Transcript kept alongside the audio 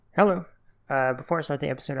Hello. Before I start the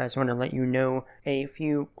episode, I just want to let you know a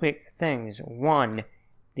few quick things. One,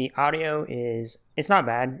 the audio it's not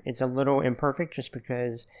bad. It's a little imperfect just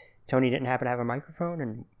because Tony didn't happen to have a microphone,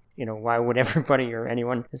 and, why would everybody or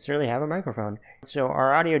anyone necessarily have a microphone? So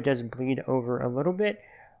our audio does bleed over a little bit,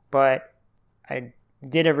 but I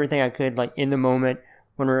did everything I could, in the moment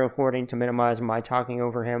when we were recording, to minimize my talking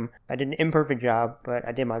over him. I did an imperfect job, but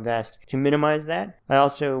I did my best to minimize that. I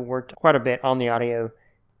also worked quite a bit on the audio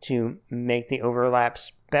to make the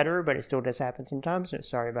overlaps better, but it still does happen sometimes, so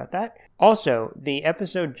sorry about that. Also, the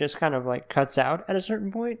episode just kind of cuts out at a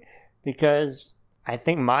certain point because I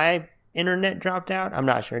think my internet dropped out. I'm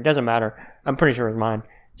not sure. It doesn't matter. I'm pretty sure it was mine.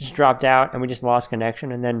 Just dropped out and we just lost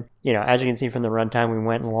connection. And then, as you can see from the runtime, we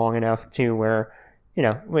went long enough to where,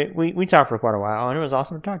 we talked for quite a while, and it was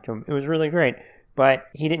awesome to talk to him. It was really great. But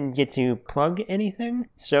he didn't get to plug anything,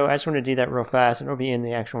 so I just want to do that real fast. It'll be in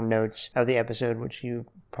the actual notes of the episode, which you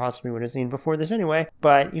possibly would have seen before this anyway.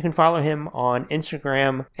 But you can follow him on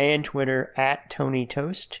Instagram and Twitter at Tony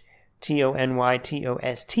Toast,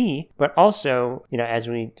 TonyTost. But also, as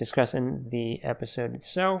we discuss in the episode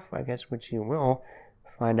itself, I guess, which you will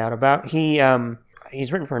find out about,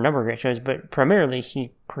 he's written for a number of great shows, but primarily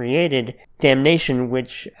he created Damnation,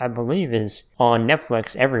 which I believe is on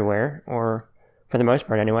Netflix everywhere, or for the most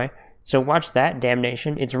part anyway. So watch that,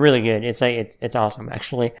 Damnation. It's really good. It's awesome,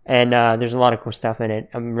 actually. And there's a lot of cool stuff in it.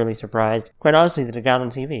 I'm really surprised, quite honestly, that it got on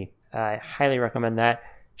TV. I highly recommend that.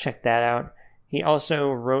 Check that out. He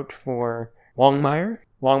also wrote for Longmire.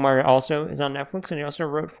 Longmire also is on Netflix, and he also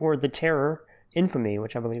wrote for The Terror Infamy,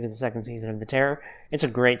 which I believe is the second season of The Terror. It's a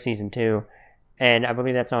great season, too. And I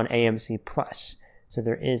believe that's on AMC+. So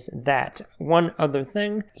there is that. One other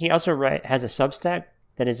thing, he also has a Substack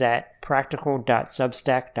that is at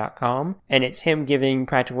practical.substack.com, and it's him giving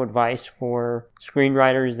practical advice for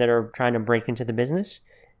screenwriters that are trying to break into the business.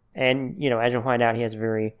 And, as you'll find out, he has a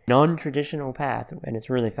very non-traditional path, and it's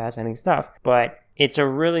really fascinating stuff. But it's a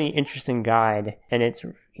really interesting guide, and it's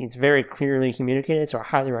very clearly communicated, so I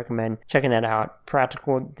highly recommend checking that out,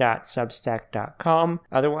 practical.substack.com.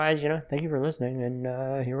 Otherwise, thank you for listening, and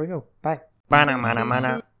here we go. Bye. Mana, mana,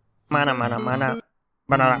 mana. Mana, mana, mana.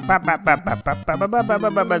 This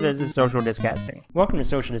is Social Discasting. Welcome to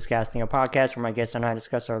Social Discasting, a podcast where my guests and I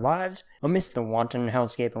discuss our lives amidst the wanton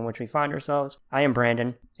hellscape in which we find ourselves. I am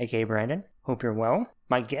Brandon, aka Brandon. Hope you're well.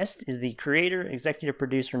 My guest is the creator, executive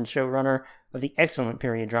producer, and showrunner of the excellent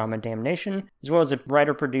period drama Damnation, as well as a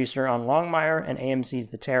writer-producer on Longmire and AMC's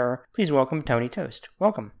The Terror. Please welcome Tony Toast.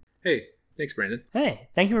 Welcome. Hey. Thanks, Brandon. Hey,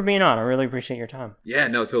 thank you for being on. I really appreciate your time. Yeah,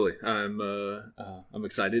 no, totally. I'm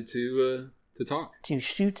excited to talk. To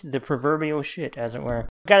shoot the proverbial shit, as it were.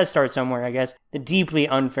 Gotta start somewhere, I guess. The deeply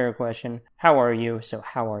unfair question. How are you? So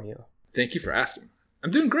how are you? Thank you for asking.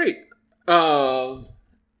 I'm doing great. Yeah,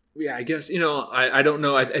 I guess, I don't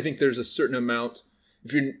know. I think there's a certain amount.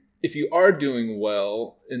 If you are doing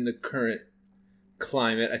well in the current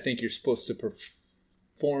climate, I think you're supposed to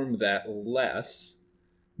perform that less.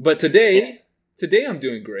 But today I'm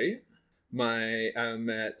doing great. I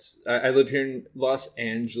live here in Los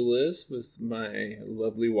Angeles with my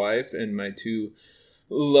lovely wife and my two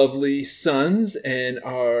lovely sons and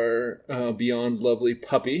our beyond lovely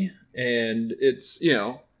puppy. And it's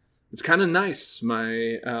kind of nice.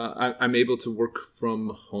 I'm able to work from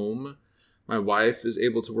home. My wife is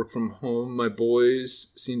able to work from home. My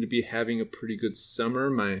boys seem to be having a pretty good summer.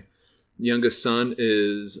 My youngest son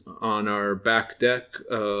is on our back deck,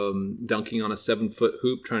 dunking on a 7-foot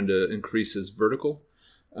hoop, trying to increase his vertical.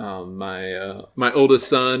 My oldest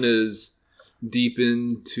son is deep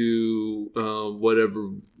into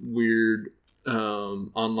whatever weird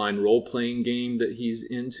online role-playing game that he's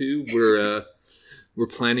into. We're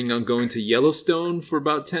planning on going to Yellowstone for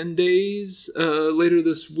about 10 days later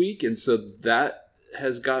this week, and so that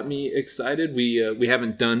has got me excited. We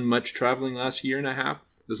haven't done much traveling last year and a half.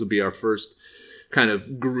 This will be our first kind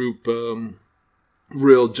of group,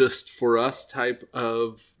 real just for us type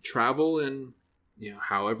of travel in,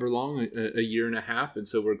 however long, a year and a half. And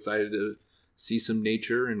so we're excited to see some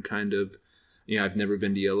nature and kind of, I've never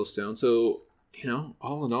been to Yellowstone. So,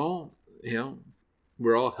 all in all,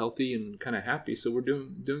 we're all healthy and kind of happy. So we're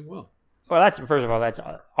doing well. Well, first of all, that's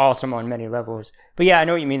awesome on many levels. But yeah, I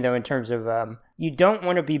know what you mean, though, in terms of you don't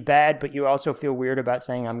want to be bad, but you also feel weird about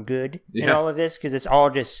saying I'm good in all of this because it's all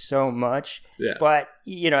just so much. Yeah. But,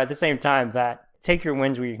 at the same time, take your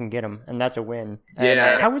wins where you can get them, and that's a win. And,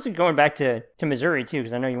 yeah. How was it going back to Missouri, too?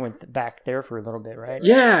 Because I know you went back there for a little bit, right?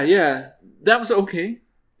 Yeah. That was okay.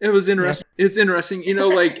 It was interesting. Yeah. It's interesting. We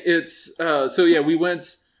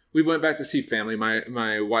went we went back to see family.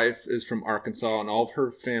 My wife is from Arkansas, and all of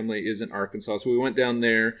her family is in Arkansas. So we went down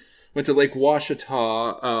there, went to Lake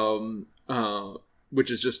Ouachita,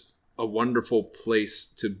 which is just a wonderful place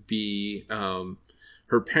to be.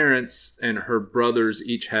 Her parents and her brothers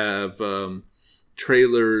each have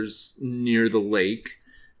trailers near the lake,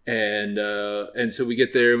 and so we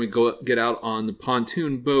get there and we get out on the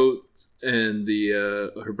pontoon boat, and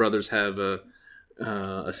her brothers have a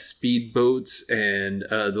speedboat, and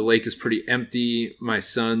the lake is pretty empty. My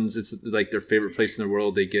sons, it's like their favorite place in the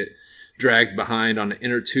world. They get dragged behind on an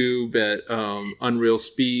inner tube at unreal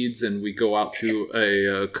speeds, and we go out to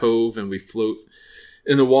a cove and we float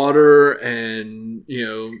in the water and,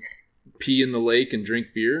 pee in the lake and drink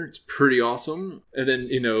beer. It's pretty awesome. And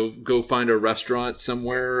then, go find a restaurant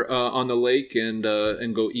somewhere on the lake and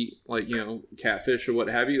go eat catfish or what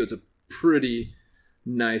have you. It's a pretty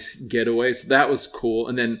nice getaway. So that was cool.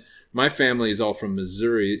 And then my family is all from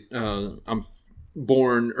Missouri. I'm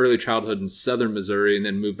born early childhood in southern Missouri and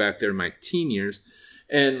then moved back there in my teen years.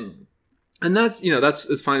 And that's,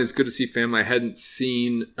 it's fine. It's good to see family. I hadn't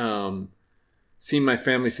seen my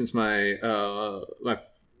family since my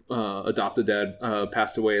adopted dad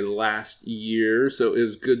passed away last year, so it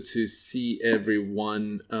was good to see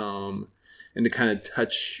everyone and to kind of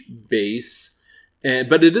touch base.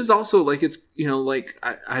 But it is also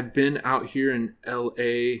I've been out here in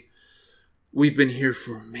LA. We've been here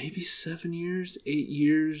for maybe 7 years, 8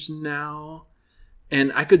 years now,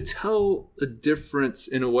 and I could tell a difference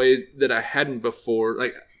in a way that I hadn't before.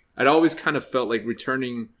 Like, I'd always kind of felt like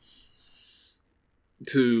returning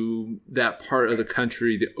to that part of the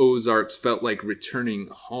country, the Ozarks, felt like returning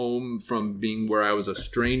home from being where I was a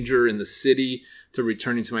stranger in the city to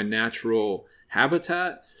returning to my natural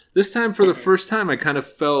habitat. This time, for the first time, I kind of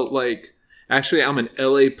felt like, actually, I'm an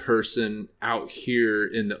LA person out here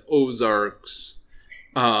in the Ozarks,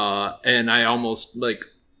 and I almost,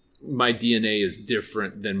 my DNA is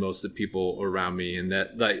different than most of the people around me, and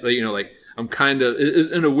that, I'm kind of,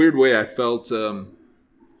 in a weird way, I felt,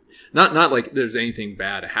 not like there's anything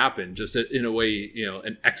bad happened, just in a way,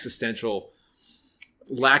 an existential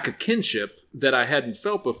lack of kinship that I hadn't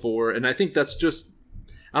felt before. And I think that's just,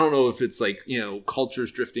 I don't know if it's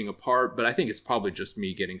cultures drifting apart, but I think it's probably just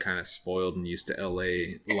me getting kind of spoiled and used to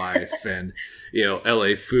LA life and,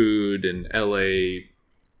 LA food and LA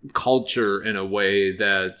culture in a way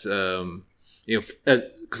that,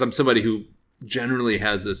 because I'm somebody who generally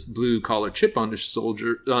has this blue collar chip on his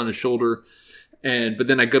shoulder. But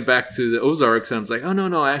then I go back to the Ozarks and I'm like, oh,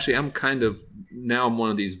 no, actually, I'm I'm one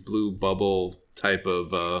of these blue bubble type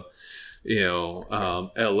of, LA,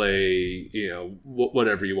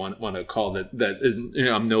 whatever you want to call it. That isn't,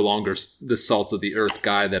 I'm no longer the salt of the earth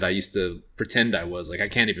guy that I used to pretend I was. Like, I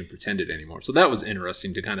can't even pretend it anymore. So that was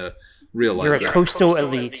interesting to kind of realize. You're a coastal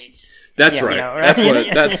elite. That's right. That's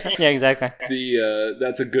what. That's yeah, exactly.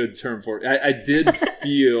 That's a good term for it. I did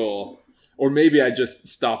feel. Or maybe I just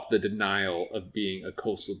stopped the denial of being a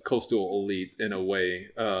coastal elite in a way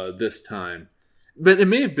this time. But it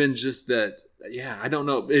may have been just that, I don't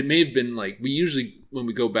know. It may have been we usually, when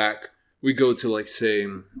we go back, we go to say,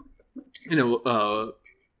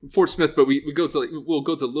 Fort Smith, but we'll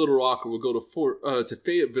go to Little Rock, or we'll go to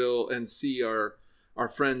Fayetteville and see our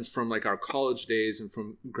friends from our college days and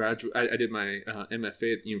from graduate. I did my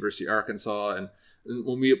MFA at the University of Arkansas, and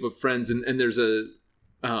we'll meet up with friends, and there's a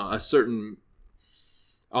certain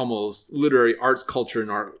almost literary arts culture in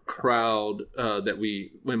our crowd that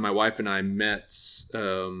when my wife and I met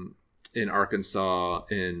in Arkansas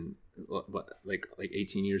in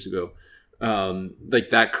 18 years ago,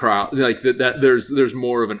 that crowd, that there's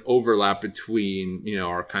more of an overlap between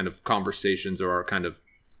our kind of conversations or our kind of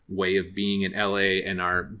way of being in LA and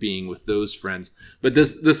our being with those friends. But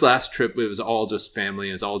this last trip, it was all just family,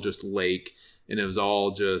 it was all just lake, and it was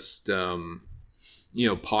all just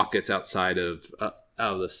pockets outside of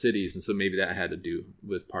the cities, and so maybe that had to do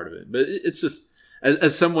with part of it. But it's just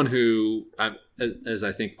as someone who, as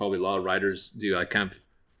I think probably a lot of writers do, I kind of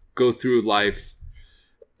go through life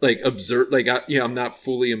observe, I'm not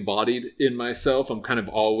fully embodied in myself. I'm kind of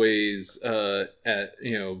always at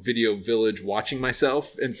Video Village watching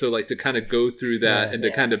myself, and so to kind of go through that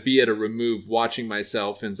to kind of be at a remove watching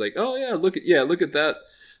myself, and it's oh yeah, look at that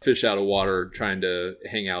fish out of water trying to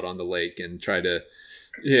hang out on the lake and try to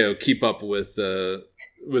keep up with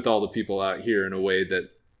all the people out here in a way that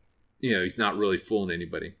he's not really fooling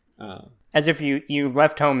anybody. As if you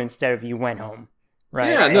left home instead of you went home, right?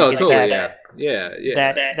 Yeah, no, totally. Yeah.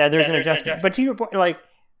 That there's an adjustment. But to your point,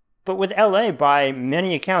 but with LA, by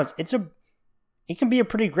many accounts, it can be a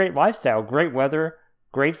pretty great lifestyle, great weather,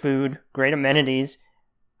 great food, great amenities.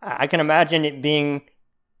 I can imagine it being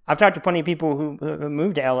I've talked to plenty of people who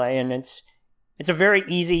moved to LA, and it's a very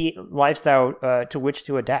easy lifestyle to which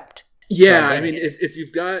to adapt. Yeah, I mean, if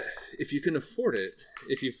you can afford it,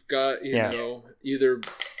 if you've got, either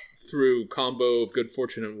through combo of good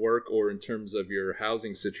fortune and work or in terms of your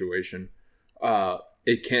housing situation, and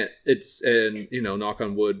knock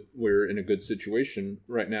on wood, we're in a good situation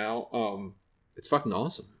right now. It's fucking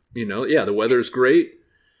awesome. The weather's great.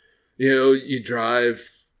 You drive,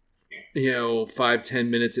 5-10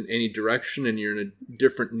 minutes in any direction and you're in a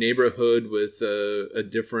different neighborhood with a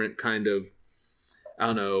different kind of, I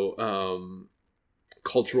don't know,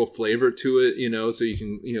 cultural flavor to it, so you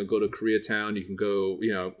can, go to Koreatown, you can go,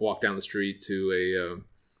 walk down the street to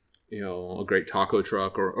a great taco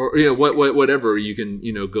truck or whatever. You can,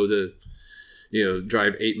 go to,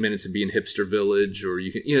 drive 8 minutes and be in Hipster Village, or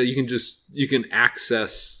you can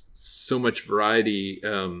access so much variety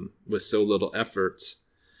with so little effort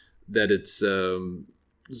that it's,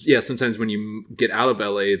 sometimes when you get out of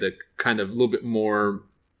LA, the kind of a little bit more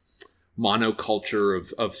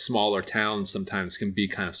monoculture of smaller towns sometimes can be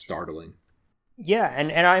kind of startling. Yeah,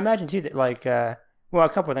 and I imagine too that a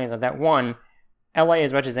couple of things like that. One, LA,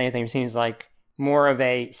 as much as anything, seems like more of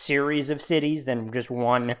a series of cities than just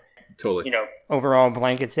one totally overall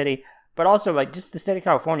blanket city. But also, just the state of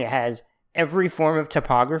California has every form of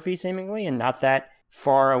topography seemingly, and not that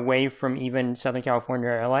far away from even Southern California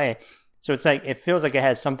or LA. So it's it feels like it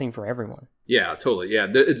has something for everyone. Yeah, totally. Yeah,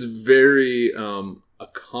 it's very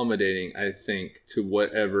accommodating, I think, to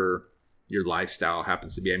whatever your lifestyle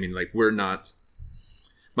happens to be. I mean, we're not.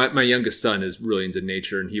 My youngest son is really into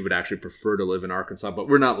nature, and he would actually prefer to live in Arkansas. But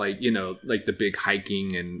we're not the big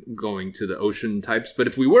hiking and going to the ocean types. But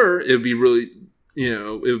if we were, it would be really,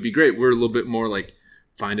 it would be great. We're a little bit more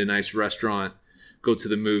find a nice restaurant, go to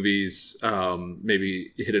the movies,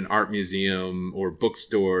 maybe hit an art museum or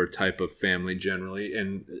bookstore type of family generally,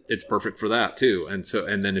 and it's perfect for that too. And so,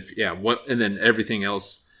 and then and then everything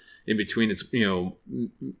else in between. It's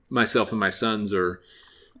myself and my sons are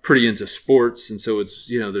pretty into sports, and so it's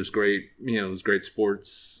there's great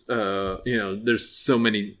sports. There's so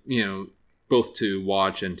many both to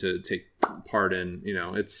watch and to take part in.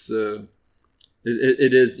 It's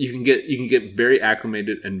it is you can get very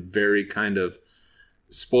acclimated and very kind of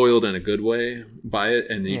spoiled in a good way by it,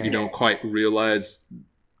 and you don't quite realize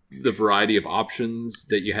the variety of options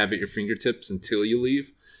that you have at your fingertips until you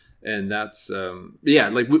leave. And that's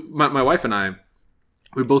my wife and I,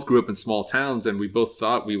 we both grew up in small towns, and we both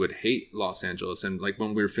thought we would hate Los Angeles. And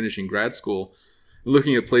when we were finishing grad school,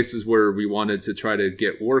 looking at places where we wanted to try to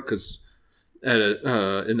get work, because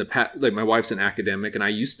in the past, my wife's an academic and I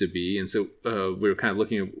used to be, and so we were kind of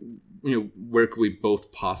looking at where could we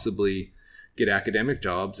both possibly get academic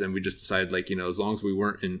jobs, and we just decided as long as we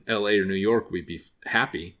weren't in LA or New York, we'd be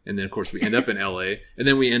happy. And then of course we end up in LA, and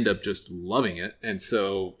then we end up just loving it. And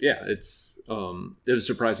so it was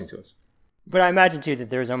surprising to us. But I imagine too that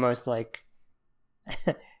there's almost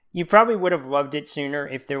you probably would have loved it sooner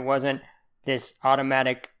if there wasn't this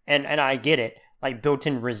automatic, and I get it,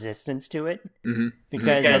 built-in resistance to it. Mm-hmm.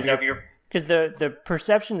 Because the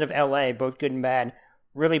perceptions of LA, both good and bad,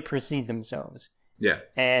 really precede themselves. Yeah.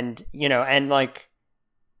 And and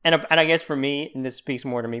I guess for me, and this speaks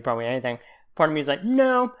more to me probably than anything, part of me is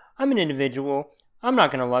no, I'm an individual, I'm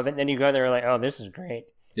not gonna love it. And then you go there oh, this is great.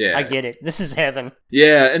 Yeah, I get it. This is heaven.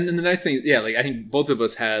 Yeah, and then the nice thing, I think both of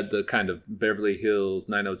us had the kind of Beverly Hills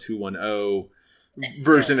 90210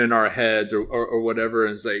 version in our heads, or whatever.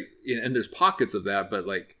 And it's and there's pockets of that, but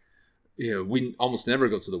we almost never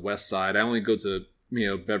go to the West Side. I only go to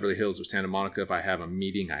Beverly Hills or Santa Monica if I have a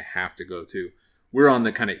meeting I have to go to. We're on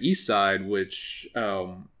the kind of East Side, which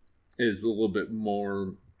is a little bit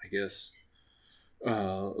more, I guess,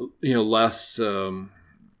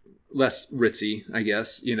 less ritzy, I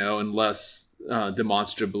guess, and less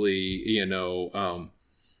demonstrably,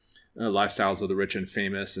 lifestyles of the rich and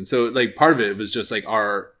famous. And so part of it was just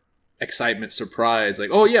our excitement, surprise,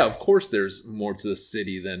 oh yeah, of course there's more to the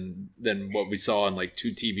city than what we saw in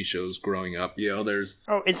 2 TV shows growing up. There's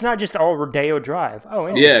it's not just all Rodeo Drive.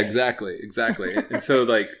 Yeah, exactly. And so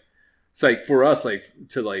it's for us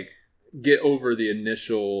to get over the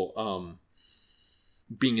initial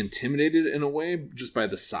being intimidated in a way just by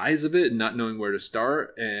the size of it and not knowing where to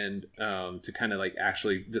start, and to kind of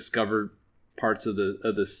actually discover parts of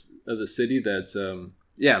the city that's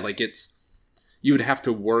it's, you would have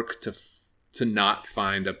to work to not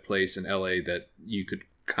find a place in LA that you could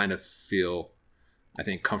kind of feel, I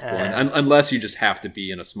think, comfortable in, unless you just have to be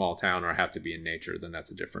in a small town or have to be in nature. Then that's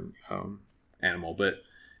a different animal. But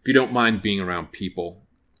if you don't mind being around people,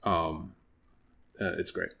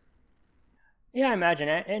 it's great. Yeah, I imagine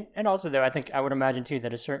it. And also, though, I think I would imagine, too,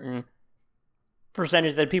 that a certain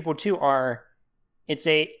percentage that people, too, are... It's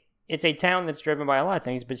a town that's driven by a lot of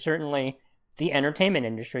things, but certainly the entertainment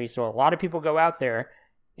industry. So a lot of people go out there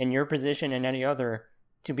in your position and any other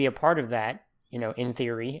to be a part of that, in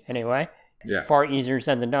theory, anyway. Yeah. Far easier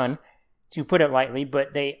said than done, to put it lightly,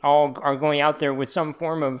 but they all are going out there with some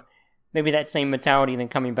form of maybe that same mentality, then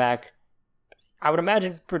coming back, I would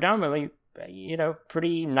imagine, predominantly,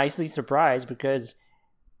 pretty nicely surprised, because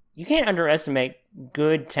you can't underestimate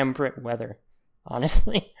good temperate weather,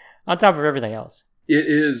 honestly, on top of everything else. It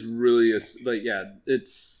is really it's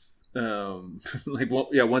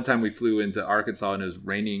one time we flew into Arkansas and it was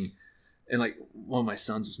raining, and like one of my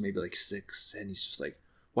sons was maybe like 6, and he's just like,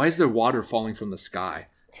 why is there water falling from the sky?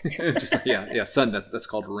 It's just like, yeah, son, that's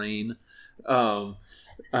called rain. Like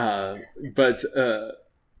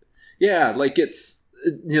it's,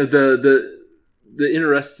 the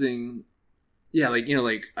interesting,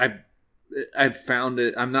 I've found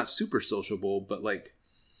it. I'm not super sociable, but like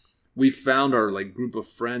we found our like group of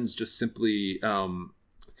friends just simply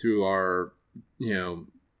through our,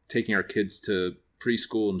 taking our kids to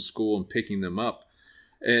preschool and school and picking them up.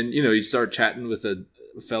 And, you start chatting with a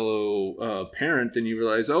fellow parent and you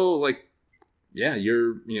realize, oh, like, yeah,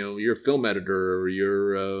 you're a film editor, or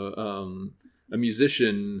you're a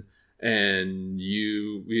musician, and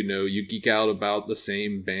you geek out about the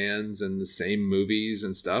same bands and the same movies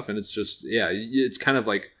and stuff. And it's just, it's kind of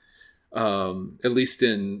like, at least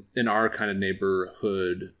in our kind of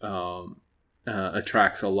neighborhood,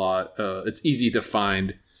 attracts a lot. It's easy to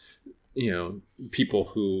find, people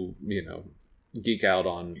who, geek out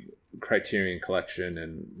on Criterion Collection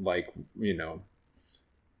and like,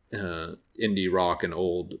 indie rock and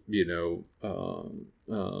old,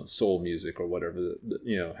 soul music or whatever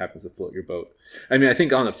happens to float your boat. I mean, I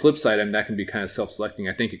think on the flip side, that can be kind of self-selecting.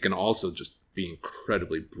 I think it can also just be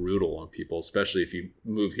incredibly brutal on people, especially if you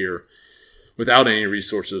move here without any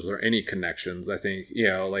resources or any connections. I think,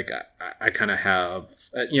 I kind of have,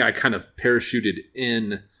 I kind of parachuted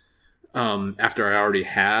in after I already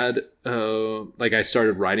had, I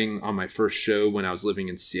started writing on my first show when I was living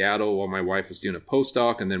in Seattle while my wife was doing a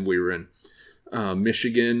postdoc, and then we were in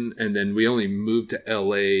Michigan, and then we only moved to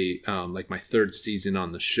LA my third season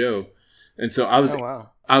on the show. And so I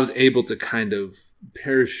was able to kind of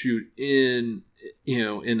parachute in,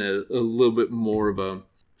 in a little bit more of a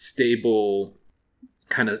stable,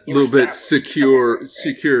 kind of a little bit secure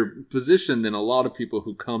position than a lot of people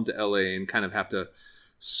who come to LA and kind of have to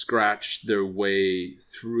scratch their way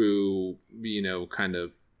through, kind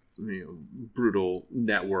of, brutal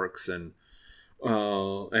networks and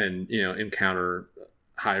encounter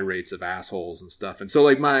high rates of assholes and stuff. And so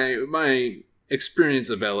like my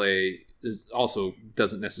experience of LA also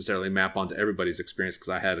doesn't necessarily map onto everybody's experience, because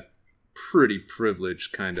I had a pretty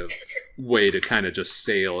privileged kind of way to kind of just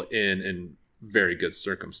sail in very good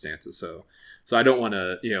circumstances. So I don't want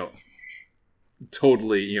to,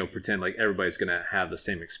 totally, pretend like everybody's going to have the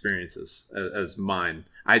same experiences as mine.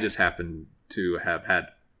 I just happen to have had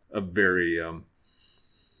a very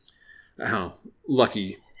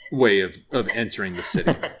lucky way of entering the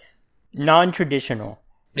city. Non-traditional.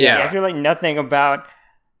 Yeah. I feel like nothing about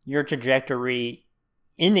your trajectory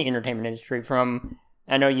in the entertainment industry from,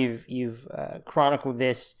 I know you've chronicled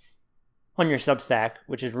this on your Substack,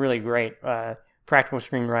 which is really great. Practical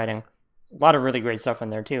screenwriting. A lot of really great stuff in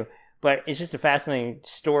there too. But it's just a fascinating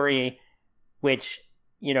story, which,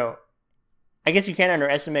 I guess you can't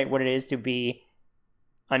underestimate what it is to be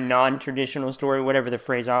a non-traditional story, whatever the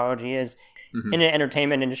phraseology is, in an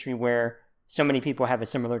entertainment industry where so many people have a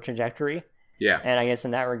similar trajectory. Yeah. And I guess in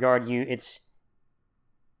that regard, it's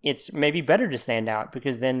maybe better to stand out,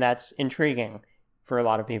 because then that's intriguing for a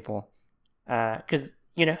lot of people. Because,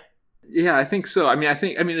 Yeah, I think so.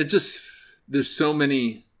 It just, there's so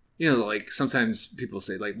many... like sometimes people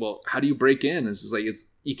say like, well, how do you break in? It's just like,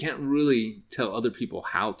 you can't really tell other people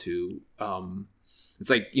how to.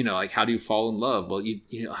 It's like, like, how do you fall in love? Well, you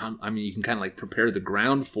can kind of like prepare the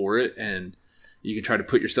ground for it, and you can try to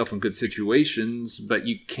put yourself in good situations, but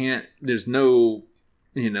you can't, there's no,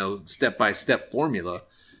 step-by-step formula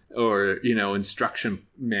or, instruction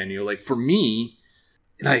manual. Like for me,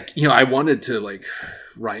 like, I wanted to like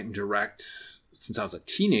write and direct since I was a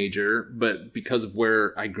teenager, but because of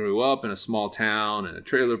where I grew up in a small town in a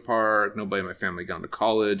trailer park, nobody in my family gone to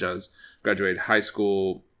college. I was graduated high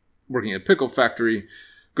school, working at a pickle factory,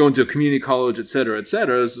 going to a community college, et cetera, et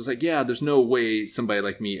cetera. It was just like, yeah, there's no way somebody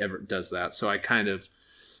like me ever does that. So I kind of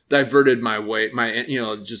diverted my way,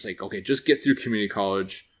 just like, okay, just get through community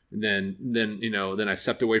college. And then I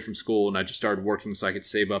stepped away from school and I just started working so I could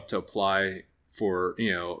save up to apply for,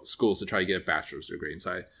 schools to try to get a bachelor's degree. And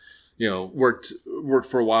so I, worked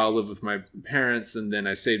for a while, lived with my parents, and then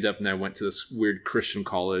I saved up and I went to this weird Christian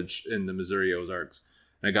college in the Missouri Ozarks.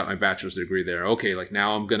 And I got my bachelor's degree there. Okay, like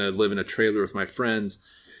now I'm going to live in a trailer with my friends,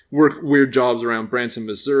 work weird jobs around Branson,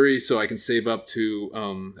 Missouri, so I can save up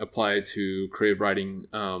to apply to creative writing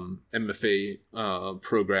MFA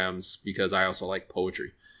programs, because I also like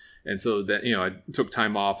poetry. And so that, I took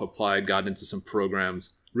time off, applied, got into some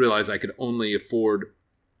programs, realized I could only afford,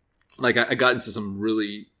 like I got into some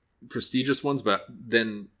really prestigious ones, but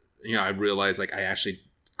then, I realized like I actually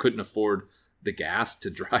couldn't afford the gas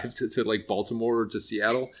to drive to like Baltimore or to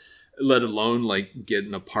Seattle, let alone like get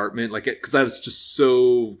an apartment, like, because I was just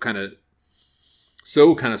so kind of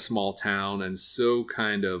small town, and so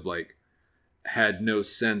kind of like had no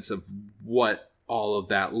sense of what all of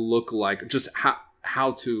that looked like, just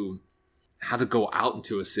how to go out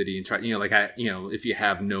into a city and try, if you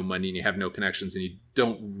have no money and you have no connections and you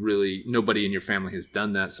don't really, nobody in your family has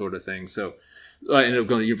done that sort of thing. So I ended up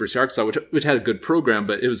going to University of Arkansas, which had a good program,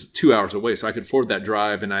 but it was 2 hours away. So I could afford that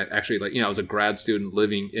drive. And I actually I was a grad student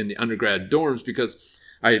living in the undergrad dorms, because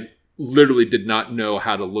I literally did not know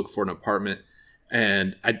how to look for an apartment.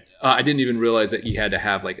 And I didn't even realize that you had to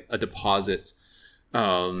have like a deposit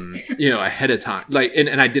ahead of time, like,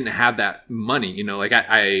 and I didn't have that money, like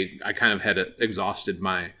I kind of had exhausted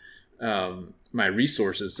my my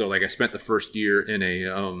resources. So like I spent the first year in a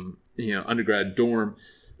undergrad dorm,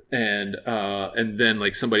 and then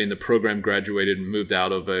like somebody in the program graduated and moved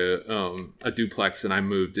out of a duplex, and I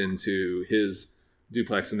moved into his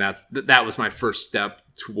duplex, and that was my first step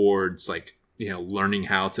towards like learning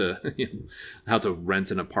how to how to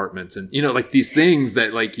rent an apartment, and like these things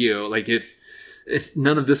that like like if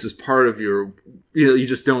none of this is part of your, you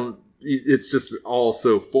just don't, it's just all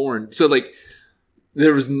so foreign. So like,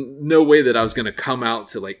 there was no way that I was going to come out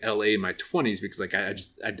to like LA in my 20s, because like, I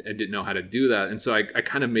didn't know how to do that. And so I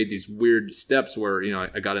kind of made these weird steps where,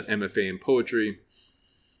 I got an MFA in poetry.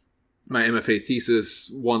 My MFA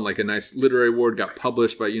thesis won like a nice literary award, got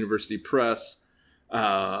published by University Press.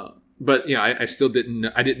 But I still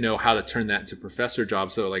didn't know how to turn that into a professor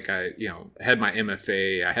job. So like I had my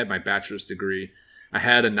MFA, I had my bachelor's degree, I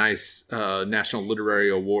had a nice national literary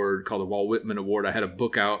award called the Walt Whitman Award. I had a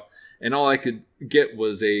book out, and all I could get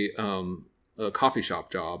was a coffee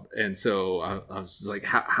shop job. And so I was just like,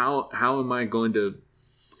 how am I going to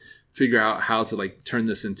figure out how to like turn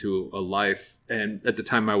this into a life? And at the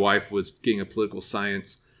time, my wife was getting a political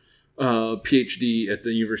science PhD at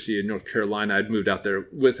the University of North Carolina. I'd moved out there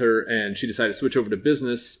with her, and she decided to switch over to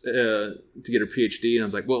business to get her PhD. And I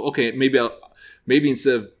was like, well, okay, maybe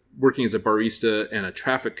instead of working as a barista and a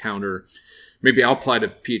traffic counter, maybe I'll apply to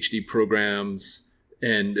PhD programs.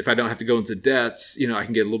 And if I don't have to go into debts, I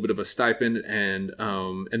can get a little bit of a stipend. And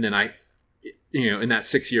then I, in that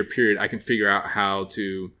 6-year period, I can figure out how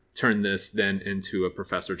to turn this then into a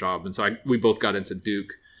professor job. And so we both got into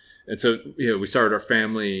Duke. And so, we started our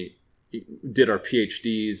family, did our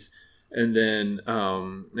PhDs, and then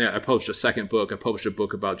I published a second book. I published a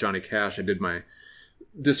book about Johnny Cash. I did my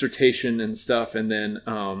dissertation and stuff, and then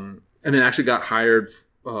actually got hired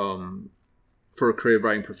for a creative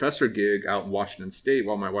writing professor gig out in Washington State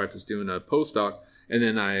while my wife was doing a postdoc. And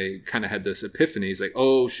then I kind of had this epiphany. It's like,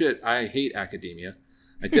 oh shit, I hate academia.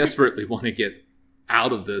 I desperately want to get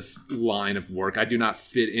out of this line of work. I do not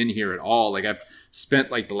fit in here at all. Like I've spent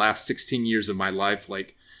like the last 16 years of my life,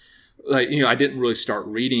 like I didn't really start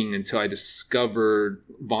reading until I discovered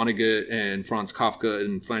Vonnegut and Franz Kafka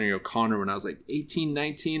and Flannery O'Connor when I was like 18,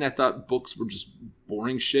 19. I thought books were just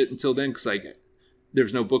boring shit until then, because like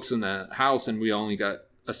there's no books in the house, and we only got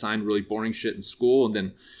assigned really boring shit in school. And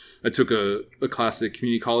then I took a class at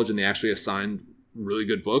community college, and they actually assigned really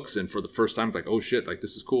good books, and for the first time, like, oh shit, like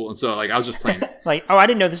this is cool. And so like I was just playing like, oh, I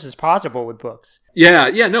didn't know this was possible with books. Yeah,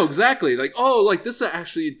 no, exactly. Like, oh, like this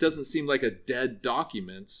actually doesn't seem like a dead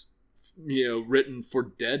document, written for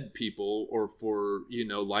dead people or for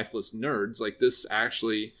lifeless nerds. Like this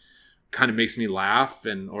actually kind of makes me laugh,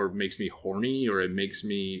 or makes me horny, or it makes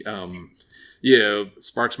me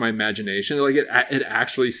sparks my imagination. Like it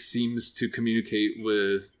actually seems to communicate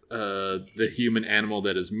with the human animal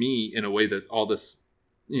that is me in a way that all this,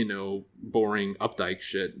 boring Updike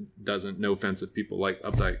shit doesn't. No offense if people like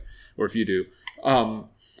Updike, or if you do.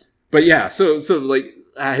 But yeah, so like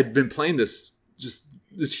I had been playing this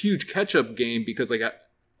huge catch-up game because I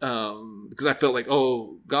felt like,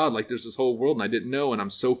 oh God, like there's this whole world and I didn't know, and I'm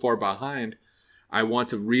so far behind. I want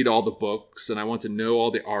to read all the books, and I want to know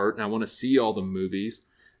all the art, and I want to see all the movies.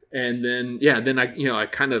 And then, I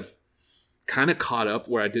kind of kind of caught up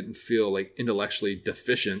where I didn't feel like intellectually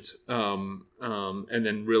deficient. And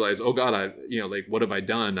then realized, oh God, like, what have I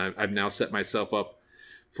done? I've now set myself up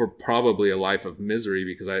for probably a life of misery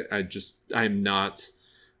because I'm not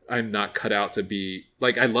cut out to be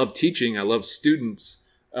like, I love teaching. I love students.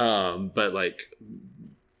 But like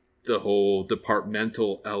the whole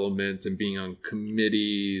departmental element and being on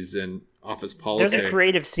committees and office politics. There's a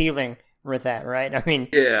creative ceiling with that, right? I mean,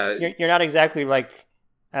 yeah, you're not exactly like,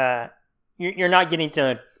 you're not getting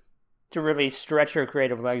to really stretch your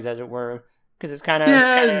creative legs, as it were, because it's kind of, you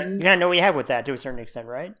kind of know what you have with that to a certain extent,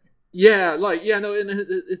 right? Yeah, like, yeah, no, and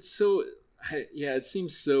it's so, yeah, it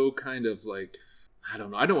seems so kind of like, I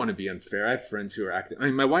don't know, I don't want to be unfair. I have friends who are I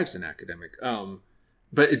mean, my wife's an academic,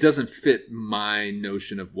 but it doesn't fit my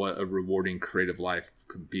notion of what a rewarding creative life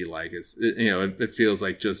could be like. It feels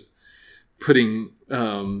like just putting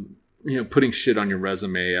shit on your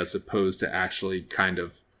resume as opposed to actually kind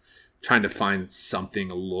of trying to find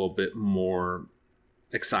something a little bit more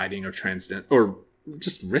exciting or transcendent or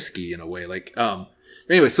just risky in a way. Like,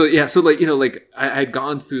 anyway, so like, like I had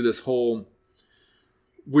gone through this whole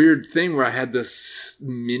weird thing where I had this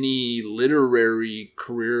mini literary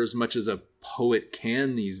career as much as a poet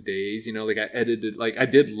can these days. Like I edited an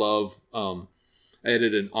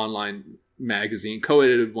online magazine,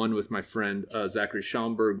 co-edited one with my friend Zachary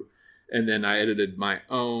Schaumburg, and then I edited my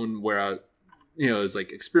own where I, it was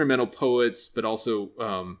like experimental poets, but also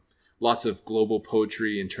lots of global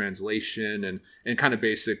poetry and translation, and kind of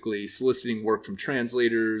basically soliciting work from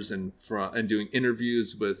translators and doing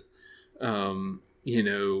interviews with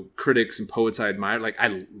critics and poets I admire. Like,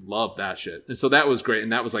 I love that shit. And so that was great.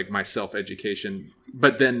 And that was like my self-education.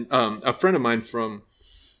 But then a friend of mine from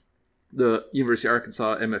the University of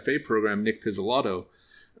Arkansas MFA program, Nick Pizzolatto,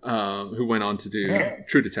 who went on to do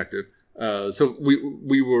True Detective. So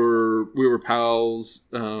we were pals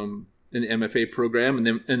in the MFA program.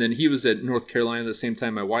 And then he was at North Carolina at the same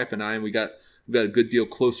time my wife and I, and we got a good deal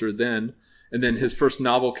closer then. And then his first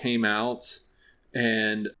novel came out.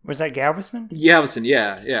 And was that Galveston? Galveston,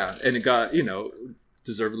 yeah. And it got,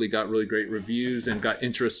 deservedly got really great reviews and got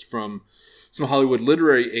interest from some Hollywood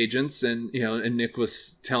literary agents. And, and Nick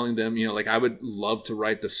was telling them, like, I would love to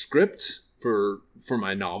write the script for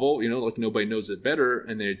my novel, like nobody knows it better.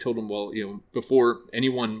 And they told him, well, before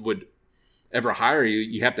anyone would ever hire you,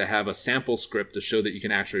 you have to have a sample script to show that you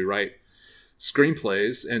can actually write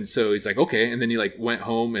screenplays. And so he's like, okay. And then he like went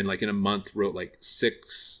home and like in a month wrote like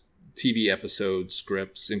 6 TV episode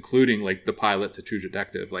scripts, including like the pilot to True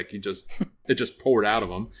Detective. Like it just poured out of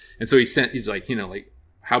him. And so he's like, like,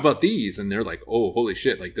 how about these? And they're like, oh, holy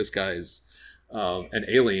shit. Like this guy's an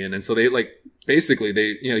alien. And so they like, basically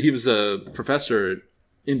he was a professor at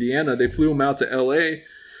Indiana. They flew him out to LA,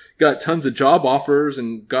 got tons of job offers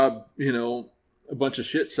and got, a bunch of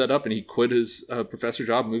shit set up, and he quit his professor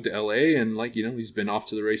job, moved to LA. And like, he's been off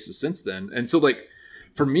to the races since then. And so like,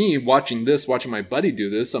 for me, watching my buddy do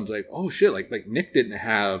this, I'm like, oh shit, like Nick didn't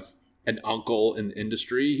have an uncle in the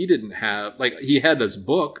industry. He didn't have, like, he had his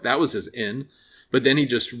book, that was his in, but then he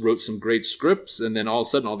just wrote some great scripts, and then all of a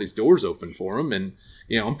sudden all these doors open for him. And,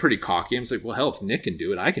 I'm pretty cocky. I'm like, well, hell, if Nick can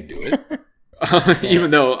do it, I can do it.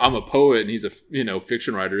 Even though I'm a poet and he's a,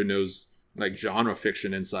 fiction writer who knows like genre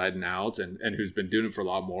fiction inside and out and who's been doing it for a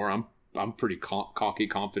lot more. I'm pretty cocky,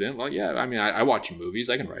 confident. Like, yeah, I mean, I watch movies.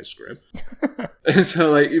 I can write a script. And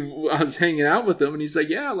so, like, I was hanging out with him, and he's like,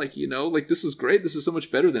 yeah, like, like, this is great. This is so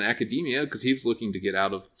much better than academia, because he was looking to get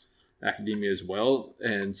out of academia as well.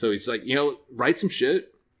 And so he's like, write some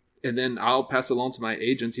shit, and then I'll pass it along to my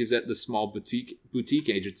agents. He was at this small boutique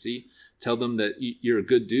agency. Tell them that you're a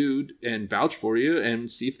good dude and vouch for you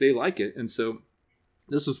and see if they like it. And so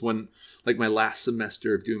this was when, like, my last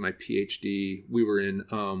semester of doing my PhD, we were in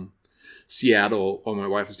Seattle while my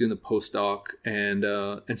wife was doing the postdoc, and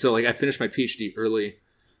so like I finished my PhD early,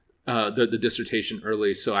 the dissertation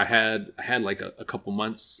early, so I had like a couple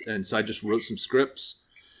months, and so I just wrote some scripts,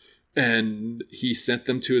 and he sent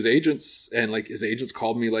them to his agents, and like his agents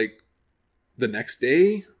called me like the next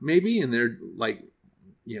day maybe, and they're like,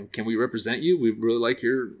 can we represent you? We really like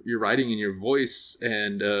your writing and your voice,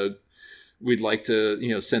 and we'd like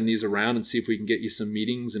to, send these around and see if we can get you some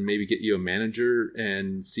meetings and maybe get you a manager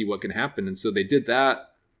and see what can happen. And so they did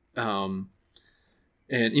that. And,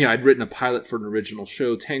 I'd written a pilot for an original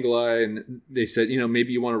show, Tangle Eye, and they said,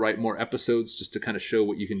 maybe you want to write more episodes just to kind of show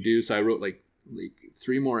what you can do. So I wrote like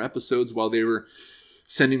 3 more episodes while they were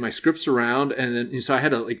sending my scripts around. And then, so I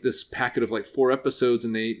had this packet of like 4 episodes,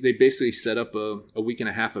 and they basically set up a week and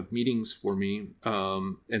a half of meetings for me.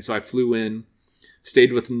 And so I flew in,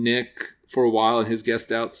 stayed with Nick for a while in his guest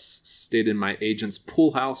house, stayed in my agent's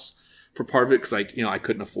pool house for part of it, because like, you know, I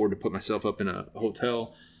couldn't afford to put myself up in a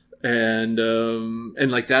hotel, and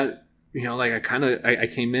like that, you know, like I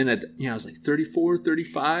came in at, you know, I was like 34,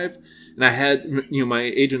 35, and I had, you know, my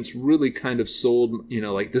agents really kind of sold, you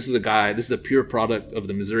know, like, this is a pure product of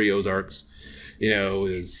the Missouri Ozarks, you know,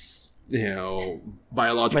 is, you know,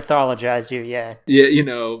 biological, Mythologized you, yeah. yeah, you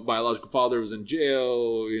know, biological father was in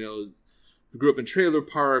jail, you know, grew up in trailer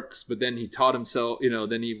parks, but then he taught himself, you know,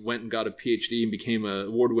 then he went and got a PhD and became an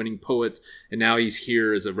award-winning poet, and now he's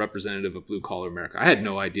here as a representative of blue-collar America. I had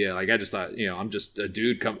no idea. Like, I just thought, you know, I'm just a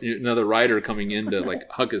dude, another writer coming in to,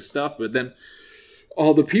 like, hug his stuff. But then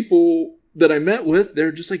all the people that I met with,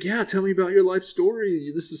 they're just like, yeah, tell me about your life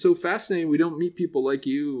story. This is so fascinating. We don't meet people like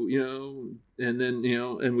you, you know. And then, you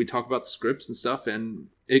know, and we talk about the scripts and stuff, and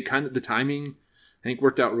it kind of, the timing, I think,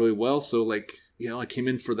 worked out really well. So, like, you know, I came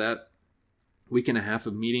in for that week and a half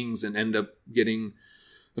of meetings and ended up getting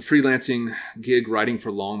a freelancing gig writing for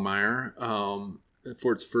Longmire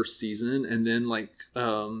for its first season, and then like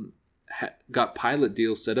got pilot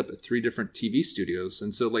deals set up at 3 different TV studios.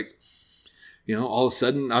 And so, like, you know, all of a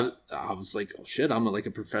sudden I was like, oh shit, I'm like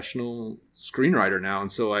a professional screenwriter now. And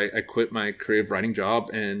so I quit my creative writing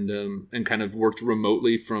job and kind of worked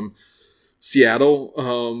remotely from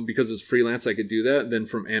Seattle, because it was freelance, I could do that. Then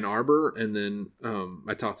from Ann Arbor, and then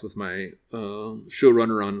I talked with my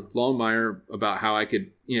showrunner on Longmire about how I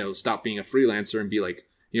could, you know, stop being a freelancer and be like,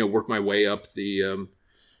 you know, work my way up the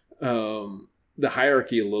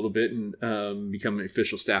hierarchy a little bit and become an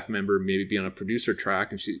official staff member, maybe be on a producer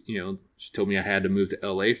track. And she told me I had to move to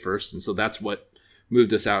LA first, and so that's what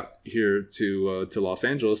moved us out here to Los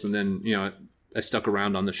Angeles. And then, you know, I stuck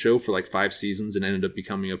around on the show for like 5 seasons and ended up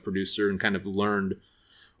becoming a producer and kind of learned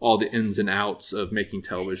all the ins and outs of making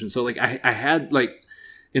television. So like I had, like,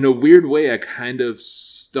 in a weird way, I kind of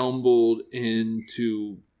stumbled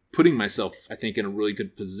into putting myself, I think, in a really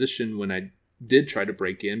good position when I did try to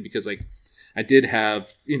break in, because like I did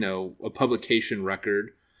have, you know, a publication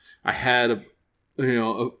record. I had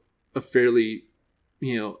a fairly,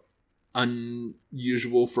 you know,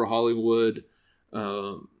 unusual for Hollywood,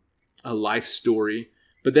 a life story.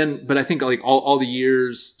 But I think like all the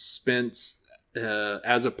years spent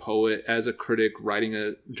as a poet, as a critic, writing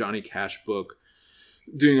a Johnny Cash book,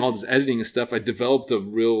 doing all this editing and stuff, I developed a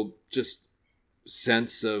real just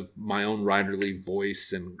sense of my own writerly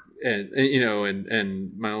voice and you know,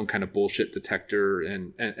 and my own kind of bullshit detector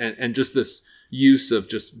and just this use of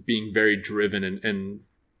just being very driven and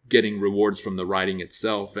getting rewards from the writing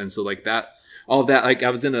itself. And so like that, all of that, like I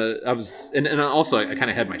also I kind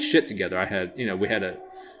of had my shit together. I had, you know, we had a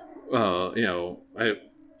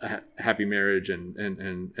happy marriage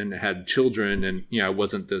and had children, and, you know, I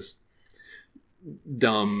wasn't this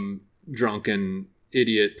dumb, drunken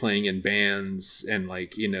idiot playing in bands and,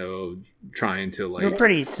 like, you know, trying to, like, you're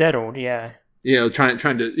pretty settled, yeah. You know, trying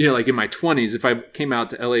to, you know, like in my 20s, if I came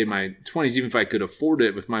out to LA in my 20s, even if I could afford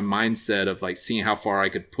it, with my mindset of like seeing how far I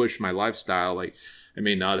could push my lifestyle, like I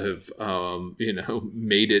may not have, you know,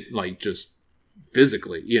 made it like just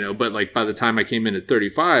physically, you know, but like by the time I came in at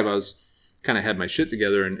 35, I was kind of had my shit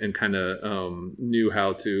together and kind of knew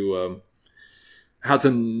how to,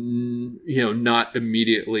 you know, not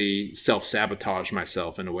immediately self-sabotage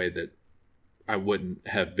myself in a way that I wouldn't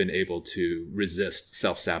have been able to resist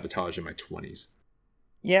self-sabotage in my 20s.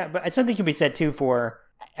 Yeah, but something can be said too for,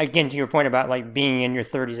 again, to your point about like being in your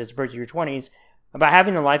 30s as opposed to your 20s, about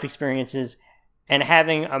having the life experiences and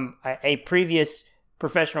having a previous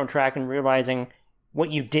professional track and realizing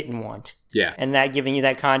what you didn't want. Yeah. And that giving you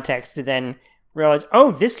that context to then realize,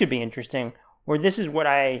 oh, this could be interesting, or this is what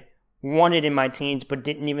I wanted in my teens but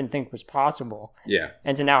didn't even think was possible. Yeah.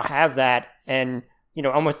 And to now have that, and, you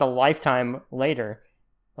know, almost a lifetime later,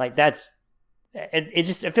 like that's,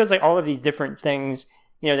 it feels like all of these different things,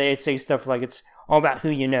 you know, they say stuff like it's all about who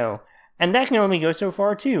you know. And that can only go so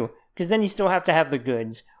far too, because then you still have to have the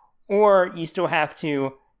goods, or you still have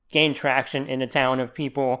to gain traction in a town of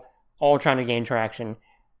people all trying to gain traction.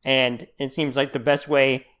 And it seems like the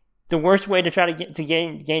worst way to try to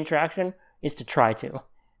gain traction is to try to.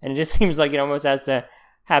 And it just seems like it almost has to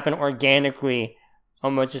happen organically,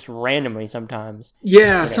 almost just randomly sometimes.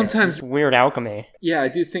 Yeah, sometimes. Weird alchemy. Yeah, I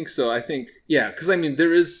do think so. I think, yeah, because I mean,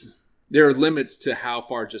 there are limits to how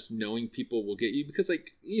far just knowing people will get you, because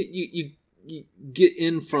like you get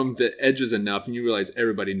in from the edges enough and you realize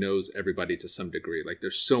everybody knows everybody to some degree. Like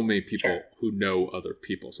there's so many people who know other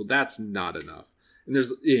people, so that's not enough. And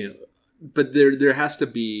there's, you know, but there has to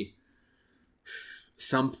be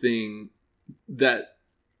something that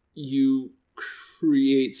you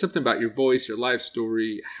create, something about your voice, your life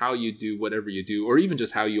story, how you do whatever you do, or even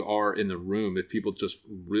just how you are in the room, if people just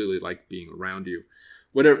really like being around you.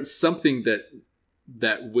 whatever, something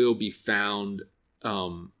that will be found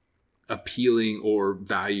appealing or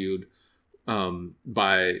valued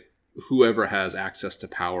by whoever has access to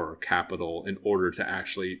power or capital in order to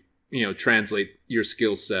actually, translate your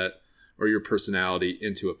skill set or your personality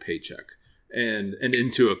into a paycheck and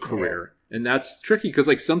into a career. And that's tricky because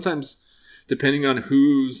like sometimes depending on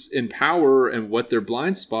who's in power and what their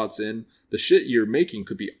blind spots in, the shit you're making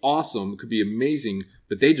could be awesome, could be amazing,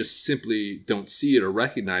 but they just simply don't see it or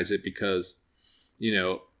recognize it because,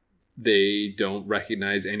 they don't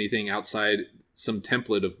recognize anything outside some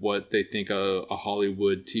template of what they think a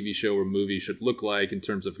Hollywood TV show or movie should look like in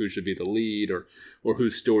terms of who should be the lead or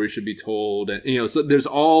whose story should be told. And, so there's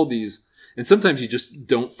all these, and sometimes you just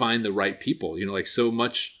don't find the right people, like so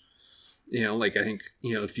much, like I think,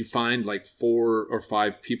 if you find like 4 or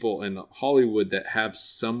 5 people in Hollywood that have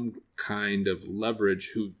some kind of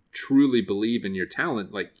leverage who truly believe in your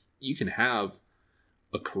talent, like you can have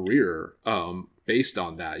a career based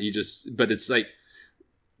on that. But it's like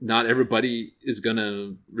not everybody is going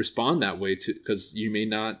to respond that way because you may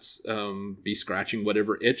not be scratching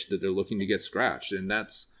whatever itch that they're looking to get scratched. And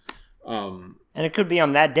that's, and it could be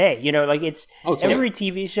on that day, like it's totally. Every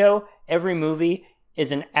TV show, every movie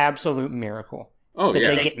is an absolute miracle that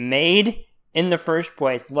they get made in the first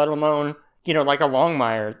place, let alone, like a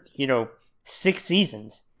Longmire, 6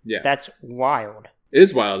 seasons. Yeah. That's wild. It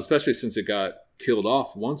is wild, especially since it got killed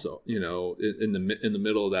off once, in the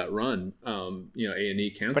middle of that run. A&E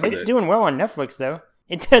canceled it. But it's doing well on Netflix, though.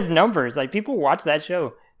 It does numbers. Like, people watch that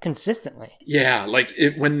show consistently. Yeah, like,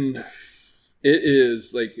 when it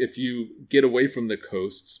is, like, if you get away from the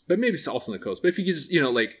coasts, but maybe it's also on the coast, but if you just,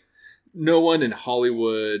 like, no one in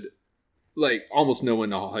Hollywood, like, almost no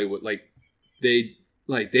one in Hollywood, they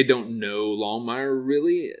don't know Longmire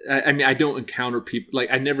really. I mean, I don't encounter people,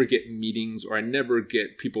 like I never get meetings or I never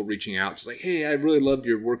get people reaching out just like, hey, I really loved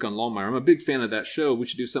your work on Longmire. I'm a big fan of that show. We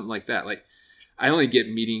should do something like that. Like I only get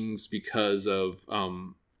meetings because of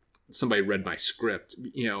somebody read my script,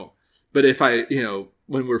 but if I,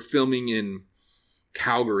 when we're filming in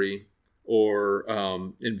Calgary or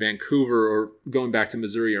in Vancouver or going back to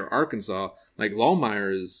Missouri or Arkansas, like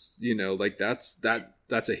Longmire is, like that's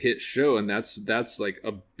a hit show and that's like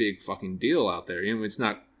a big fucking deal out there. It's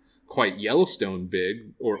not quite Yellowstone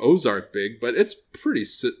big or Ozark big, but it's pretty,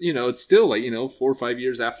 it's still like, 4 or 5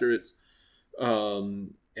 years after it's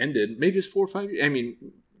ended. Maybe it's 4 or 5 years. I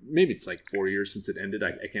mean, maybe it's like 4 years since it ended.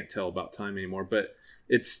 I can't tell about time anymore, but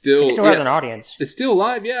it still has an audience. It's still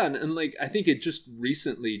alive, yeah. And like I think it just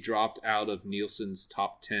recently dropped out of Nielsen's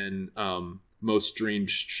top 10 most streamed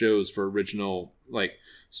shows for original like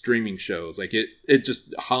streaming shows. Like it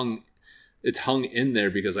just hung in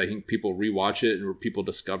there because I think people rewatch it and people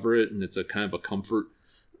discover it, and it's a kind of a comfort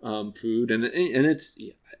food, and it's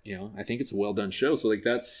I think it's a well done show. So like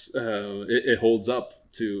that's it holds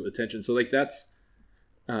up to attention. So like that's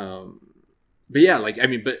but yeah, like I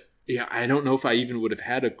mean, but yeah, I don't know if I even would have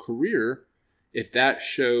had a career if that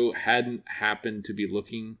show hadn't happened to be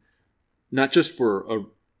looking not just for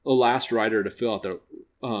a last writer to fill out the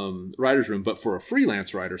writer's room, but for a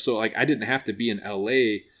freelance writer. So like I didn't have to be in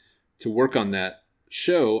LA to work on that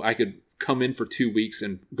show. I could come in for 2 weeks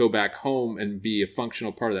and go back home and be a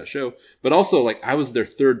functional part of that show. But also like I was their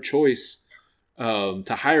third choice to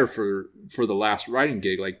hire for the last writing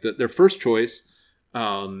gig. Like their first choice,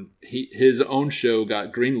 his own show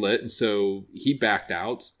got greenlit, and so he backed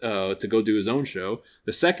out to go do his own show.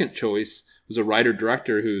 The second choice was a writer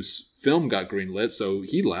director whose film got greenlit, so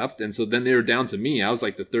he left, and so then they were down to me. I was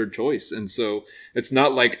like the third choice, and so it's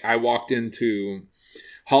not like I walked into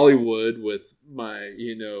Hollywood with my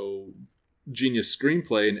genius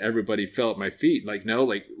screenplay and everybody fell at my feet. Like no,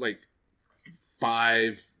 like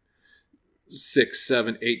 5, 6,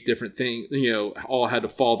 7, 8 different things, all had to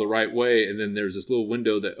fall the right way. And then there's this little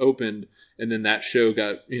window that opened, and then that show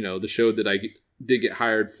got, the show that I did get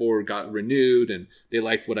hired for got renewed, and they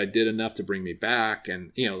liked what I did enough to bring me back.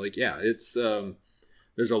 And, it's,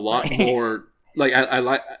 there's a lot more, like, I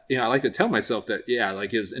like to tell myself that,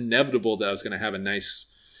 like it was inevitable that I was going to have a nice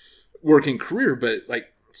working career, but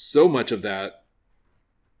like so much of that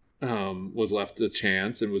was left to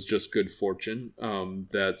chance and was just good fortune.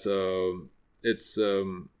 It's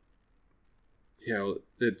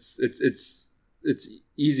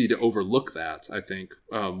easy to overlook that, I think,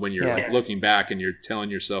 when you're like looking back and you're telling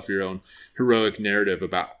yourself your own heroic narrative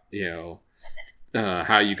about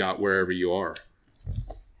how you got wherever you are.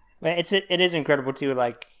 It is incredible too,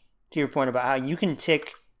 like to your point about how you can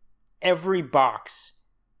tick every box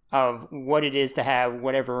of what it is to have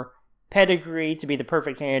whatever pedigree to be the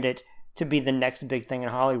perfect candidate to be the next big thing in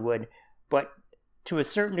Hollywood, but to a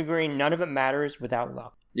certain degree, none of it matters without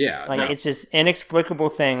luck. Yeah. Like, it's this inexplicable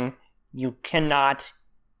thing. You cannot,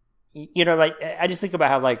 like, I just think about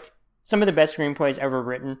how, like, some of the best screenplays ever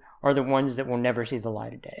written are the ones that will never see the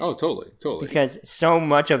light of day. Oh, totally. Because so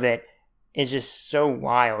much of it is just so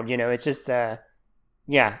wild, it's just, and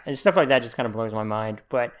stuff like that just kind of blows my mind.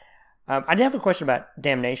 But I did have a question about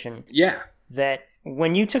Damnation. Yeah. That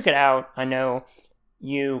when you took it out, I know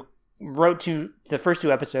you wrote the first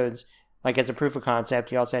 2 episodes, like, as a proof of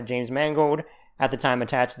concept. You also had James Mangold at the time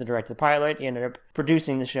attached to the direct the pilot. He ended up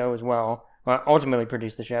producing the show as well. Ultimately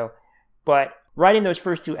produced the show. But writing those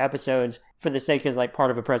first 2 episodes for the sake of, like, part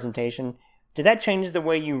of a presentation, did that change the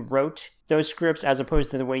way you wrote those scripts as opposed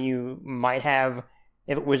to the way you might have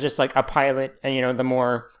if it was just like a pilot and, the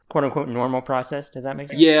more quote unquote normal process? Does that make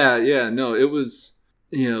sense? Yeah. No, it was,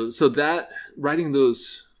 so that writing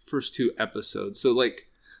those first 2 episodes. So, like,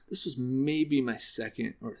 this was maybe my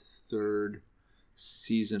second or third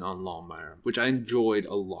season on Longmire, which I enjoyed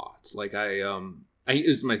a lot. Like, it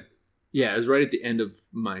was right at the end of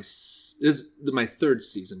my third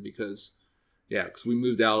season because we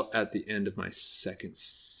moved out at the end of my second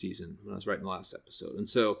season when I was writing the last episode. And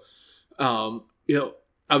so,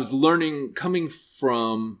 I was learning coming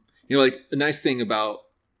from, like, a nice thing about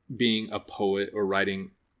being a poet or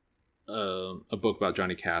writing a book about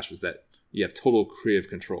Johnny Cash is that you have total creative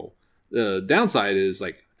control. The downside is,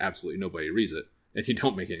 like, absolutely nobody reads it and you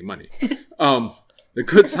don't make any money. The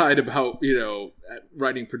good side about,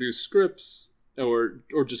 writing produced scripts or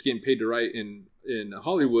just getting paid to write in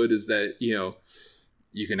Hollywood is that,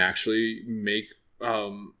 you can actually make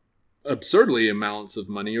absurdly amounts of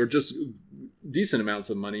money or just decent amounts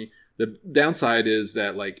of money. The downside is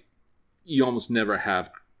that, like, you almost never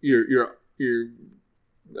have your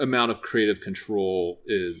amount of creative control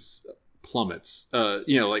is plummets.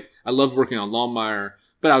 Like, I loved working on Longmire,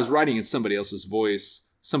 but I was writing in somebody else's voice,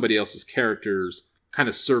 somebody else's characters, kind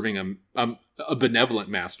of serving a benevolent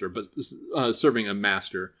master, but serving a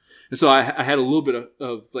master. And so I had a little bit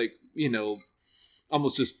of like,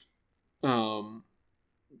 almost just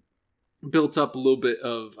built up a little bit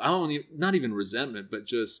of, not even resentment, but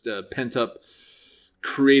just pent up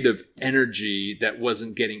creative energy that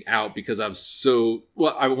wasn't getting out because I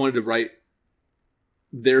wanted to write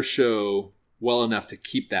their show well enough to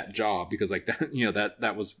keep that job because, like, that,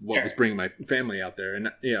 that was what was bringing my family out there. And,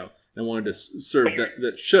 I wanted to serve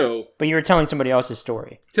that show. But you were telling somebody else's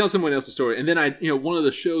story. Tell someone else's story. And then one of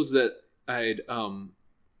the shows that I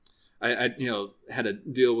had a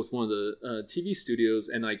deal with one of the TV studios,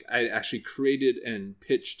 and, like, I actually created and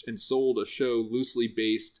pitched and sold a show loosely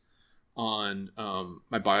based on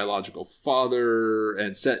my biological father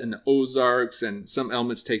and set in the Ozarks and some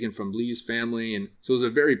elements taken from Lee's family. And so it was a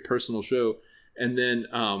very personal show. And then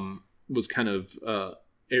was kind of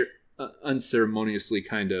unceremoniously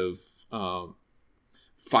kind of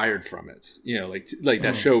fired from it.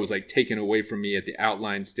 That show was, like, taken away from me at the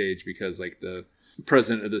outline stage because, like, the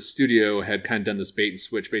president of the studio had kind of done this bait and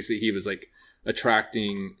switch. Basically, he was, like,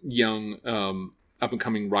 attracting young up and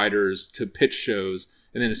coming writers to pitch shows,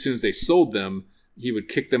 and then as soon as they sold them, he would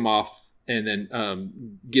kick them off and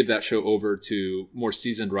then give that show over to more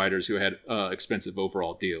seasoned writers who had expensive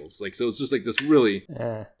overall deals. Like, so it's just like this really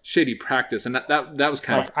shady practice, and that was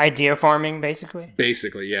kind of idea farming, basically.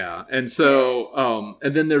 Basically, yeah. And so,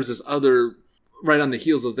 and then there's this other. Right on the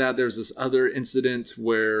heels of that, there's this other incident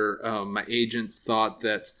where my agent thought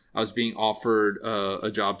that I was being offered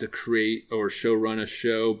a job to create or showrun a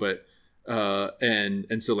show, but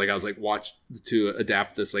and so, like, I was like to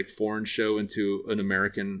adapt this, like, foreign show into an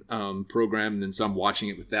American program, and then so I'm watching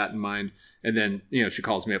it with that in mind. And then, she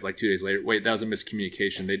calls me up like 2 days later. Wait, that was a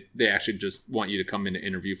miscommunication. They actually just want you to come in to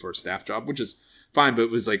interview for a staff job, which is fine, but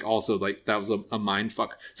it was, like, also, like, that was a mind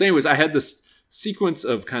fuck. So, anyways, I had this sequence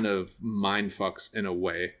of kind of mind fucks in a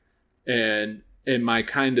way, and my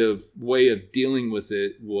kind of way of dealing with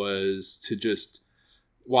it was to just,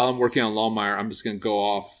 while I'm working on Longmire, I'm just going to go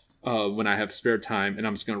off when I have spare time, and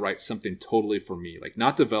I'm just going to write something totally for me, like,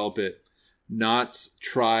 not develop it, not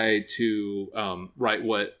try to write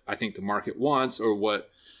what I think the market wants or what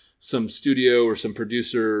some studio or some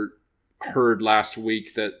producer heard last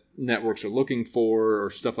week that networks are looking for or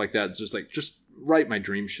stuff like that. It's just like, just write my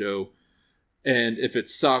dream show. And if it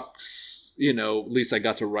sucks, at least I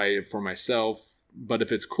got to write it for myself. But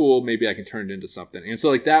if it's cool, maybe I can turn it into something. And so,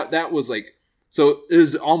 like, that was like, so it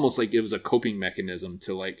was almost like it was a coping mechanism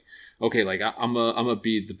to, like, okay, like, I'm gonna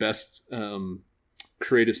be the best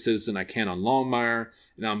creative citizen I can on Longmire,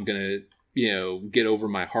 and I'm gonna, get over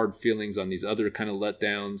my hard feelings on these other kind of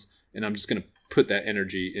letdowns, and I'm just gonna put that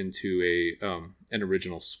energy into an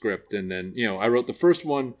original script. And then, I wrote the first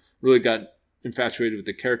one, really got infatuated with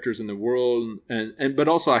the characters in the world, and but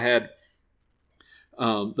also I had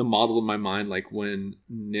the model in my mind, like when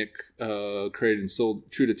Nick created and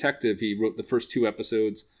sold True Detective. He wrote the first 2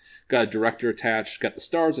 episodes, got a director attached, got the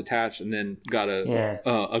stars attached, and then got a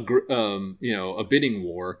bidding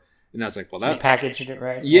war. And I was like, well, that packaged it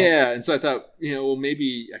right. Yeah, and so I thought, well,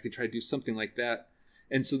 maybe I could try to do something like that.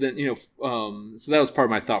 And so then, so that was part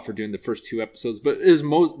of my thought for doing the first 2 episodes. But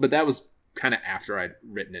but that was kind of after I'd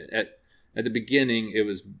written it. At the beginning, it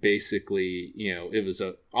was basically, it was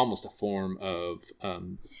almost a form of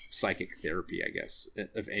psychic therapy, I guess,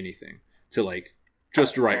 of anything, to like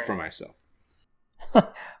just write for myself.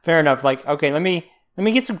 Fair enough. Like, okay, let me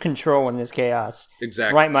get some control in this chaos.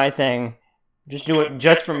 Exactly. Write my thing. Just do it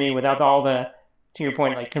just for me without all the, to your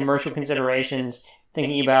point, like commercial considerations,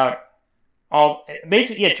 thinking about all,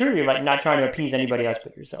 basically, truly, like not trying to appease anybody else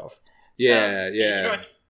but yourself. Yeah.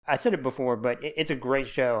 I said it before, but it's a great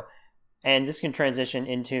show. And this can transition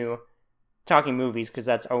into talking movies, because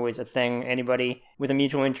that's always a thing. Anybody with a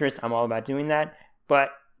mutual interest, I'm all about doing that.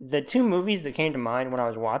 But the 2 movies that came to mind when I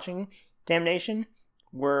was watching Damnation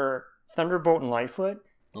were Thunderbolt and Lightfoot.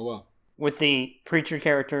 Oh, wow. With the preacher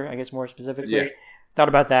character, I guess more specifically. Yeah. Thought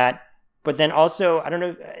about that. But then also, I don't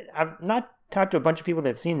know, I've not talked to a bunch of people that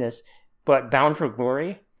have seen this, but Bound for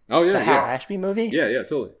Glory. Oh, yeah. The Hal Ashby movie. Yeah,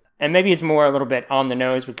 totally. And maybe it's more a little bit on the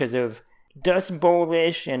nose because of Dust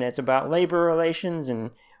Bowl-ish, and it's about labor relations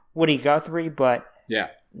and Woody Guthrie, but yeah,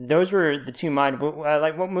 those were the 2 mine.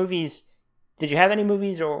 Like, what movies, did you have any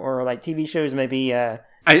movies or like TV shows, maybe? I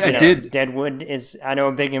did. Deadwood is, I know,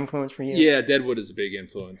 a big influence for you. Yeah, Deadwood is a big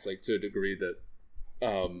influence, like to a degree that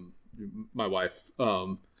my wife,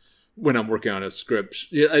 when I'm working on a script,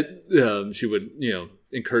 she would,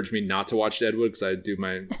 encourage me not to watch Deadwood because I do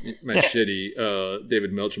my shitty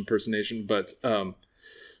David Milch impersonation, but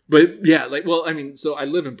yeah, like, well, I mean, so I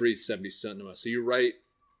live and breathe 70s cinema, so you're right,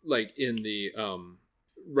 like in the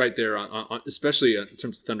right there on especially in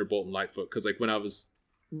terms of Thunderbolt and Lightfoot, because like when I was,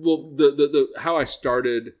 well, the how I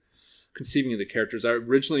started conceiving of the characters, I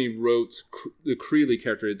originally wrote the Creeley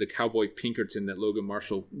character, the cowboy Pinkerton that Logan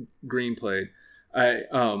Marshall Green played. I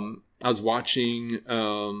was watching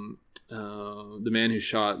The Man Who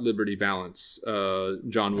Shot Liberty Valance,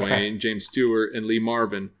 John Wayne, James Stewart, and Lee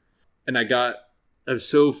Marvin, and I was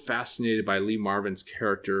so fascinated by Lee Marvin's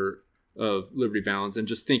character of Liberty Valance, and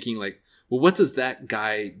just thinking like, well, what does that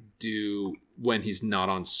guy do when he's not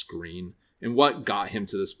on screen, and what got him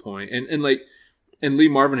to this point? And Lee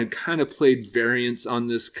Marvin had kind of played variants on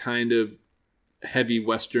this kind of heavy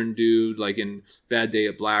Western dude, like in Bad Day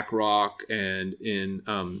at Black Rock and in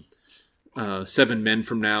 7 Men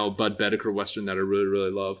From Now, Bud Bedecker Western that I really,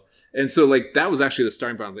 really love. And so like that was actually the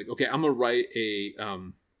starting point. I was like, okay, I'm gonna write a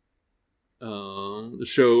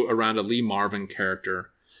show around a Lee Marvin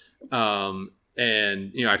character. And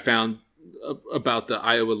I found about the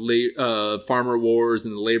Iowa farmer wars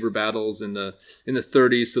and the labor battles in the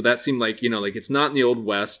 30s. So that seemed like, like it's not in the Old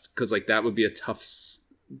West, because like that would be a tough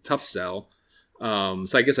sell. So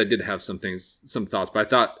I guess I did have some thoughts, but I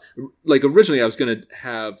thought like originally I was going to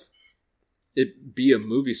have it be a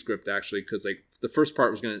movie script actually, because like the first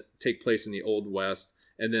part was going to take place in the Old West,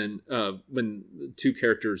 and then when the 2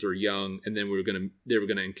 characters are young, and then they were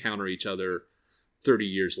going to encounter each other 30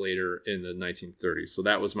 years later in the 1930s. So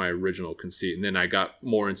that was my original conceit. And then I got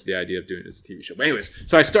more into the idea of doing it as a TV show. But anyways,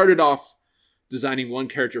 so I started off designing one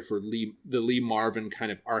character for the Lee Marvin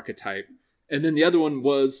kind of archetype. And then the other one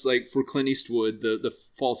was like for Clint Eastwood, the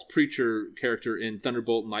false preacher character in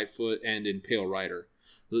Thunderbolt and Lightfoot and in Pale Rider.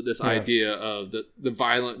 This idea of the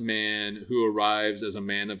violent man who arrives as a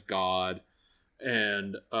man of God.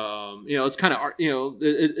 And it's kind of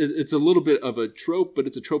it's a little bit of a trope, but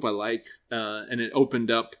it's a trope I like, and it opened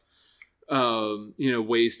up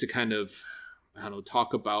ways to kind of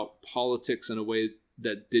talk about politics in a way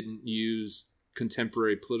that didn't use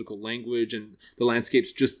contemporary political language, and the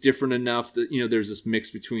landscape's just different enough that there's this mix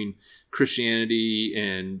between Christianity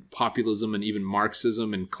and populism and even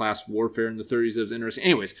Marxism and class warfare in the 30s. That was interesting.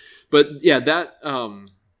 Anyways, but yeah, that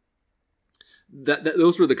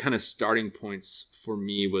those were the kind of starting points for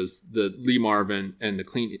me, was the Lee Marvin and the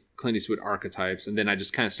Clint Eastwood archetypes. And then I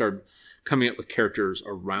just kind of started coming up with characters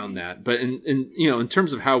around that. But in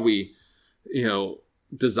terms of how we,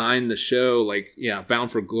 designed the show, like, yeah,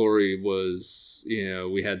 Bound for Glory was,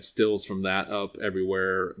 we had stills from that up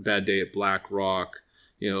everywhere. Bad Day at Black Rock,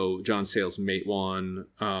 John Sayles' Matewan,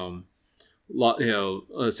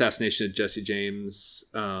 Assassination of Jesse James,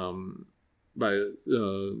 by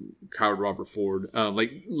Coward Robert Ford,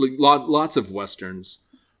 lots of westerns,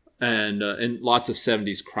 and lots of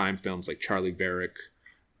 70s crime films like Charlie Barrick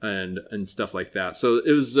and stuff like that. So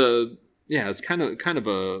it was yeah, it's kind of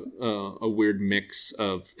a weird mix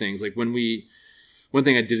of things. Like one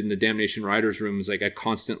thing I did in the Damnation Writers Room is like I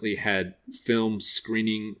constantly had films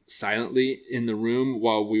screening silently in the room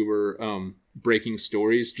while we were breaking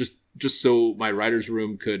stories, just so my writers'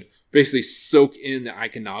 room could basically soak in the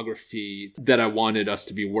iconography that I wanted us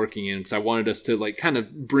to be working in, because I wanted us to like kind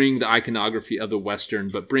of bring the iconography of the Western,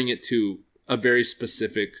 but bring it to a very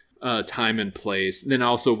specific time and place. Then I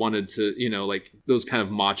also wanted to, like those kind of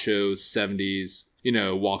macho 70s,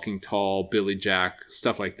 Walking Tall, Billy Jack,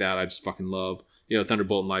 stuff like that. I just fucking love.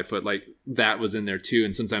 Thunderbolt and Lightfoot, like that was in there too.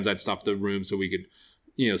 And sometimes I'd stop the room so we could,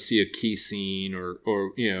 see a key scene or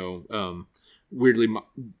weirdly, do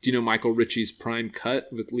you know Michael Ritchie's Prime Cut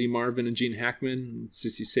with Lee Marvin and Gene Hackman?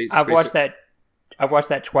 Sissy Spacek? I've watched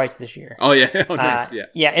that twice this year. Oh yeah, oh, nice. Yeah.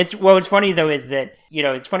 Yeah. It's funny though is that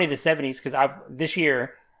it's funny the 70s because this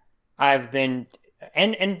year I've been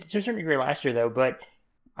and to a certain degree last year though, but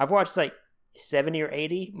I've watched like 70 or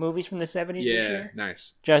 80 movies from the 70s this year.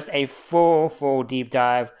 Nice. Just a full deep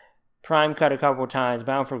dive. Prime Cut a couple times.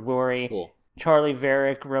 Bound for Glory. Cool. Charlie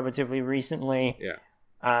Varick relatively recently.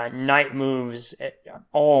 Yeah. Night Moves.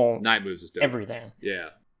 Night Moves is dope. Everything. Yeah.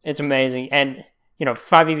 It's amazing. And,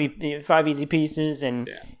 Five Easy Pieces and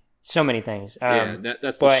so many things.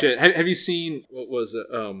 That's the shit. Have you seen, what was it?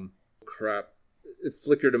 Crap. It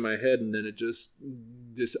flickered in my head and then it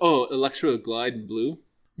Electra Glide in Blue.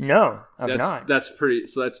 No, I've not. That's pretty.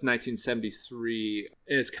 So that's 1973,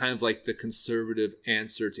 and it's kind of like the conservative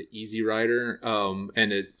answer to Easy Rider.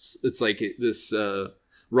 And it's like this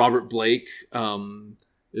Robert Blake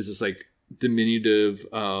is this like diminutive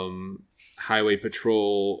highway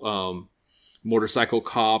patrol motorcycle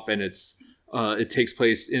cop, and it takes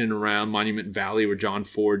place in and around Monument Valley where John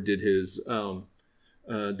Ford did his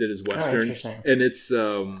westerns, and it's.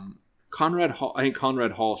 Conrad Hall, I think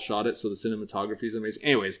Conrad Hall shot it, so the cinematography is amazing.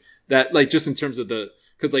 Anyways, that like just in terms of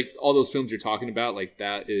because like all those films you're talking about, like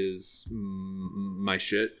that is my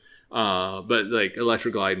shit. But like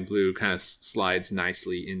Electra Glide in Blue kind of slides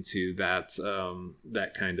nicely into that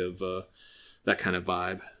kind of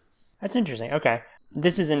vibe. That's interesting. Okay,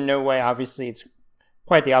 this is in no way, obviously, it's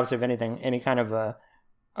quite the opposite of any kind of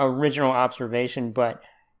original observation. But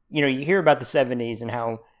you hear about the 70s and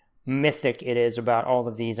how mythic it is about all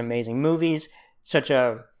of these amazing movies, such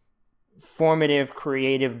a formative,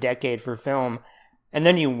 creative decade for film, and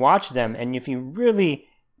then you watch them, and if you really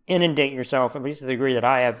inundate yourself, at least to the degree that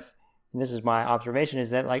I have, and this is my observation,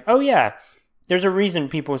 is that like, oh yeah, there's a reason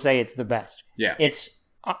people say it's the best. Yeah. It's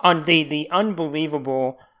on the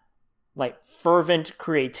unbelievable, like, fervent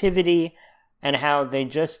creativity and how they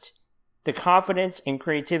just, the confidence and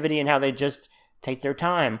creativity and how they just take their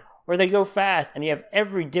time. Or they go fast, and you have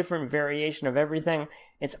every different variation of everything.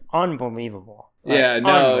 It's unbelievable.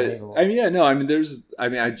 Unbelievable. I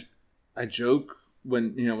joke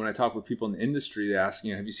when I talk with people in the industry. They ask,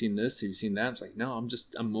 have you seen this? Have you seen that? I'm like, no,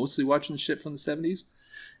 I'm mostly watching shit from the 70s.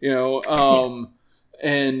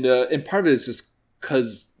 And part of it is just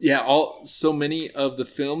because so many of the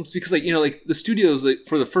films, because like the studios, like,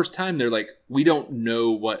 for the first time they're like, we don't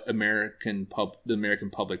know what the American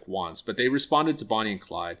public wants, but they responded to Bonnie and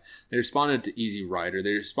Clyde, they responded to Easy Rider,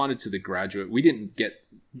 they responded to The Graduate. We didn't get,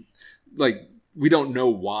 like, we don't know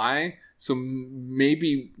why, so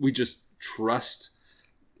maybe we just trust,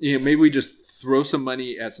 maybe we just throw some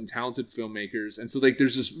money at some talented filmmakers. And so like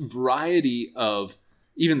there's this variety of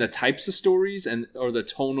even the types of stories or the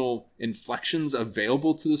tonal inflections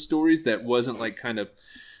available to the stories that wasn't like kind of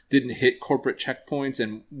didn't hit corporate checkpoints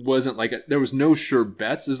and wasn't like there was no sure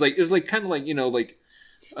bets. It was like kind of like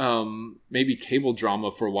maybe cable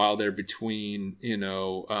drama for a while there between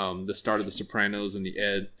the start of The Sopranos and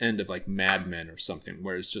the end of like Mad Men or something,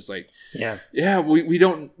 where it's just like we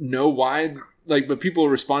don't know why, like, but people are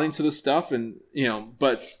responding to the stuff, and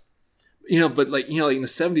but like in the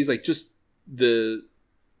 70s, like just the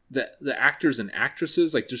actors and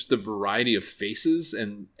actresses, like just the variety of faces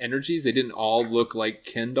and energies, they didn't all look like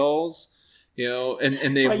Ken dolls,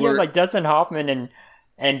 and they were like Dustin Hoffman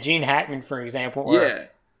and Gene Hackman, for example, or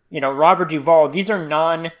Robert Duvall. These are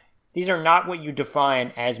not what you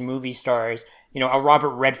define as movie stars. A Robert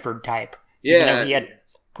Redford type. He had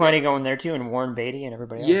plenty going there too, and Warren Beatty and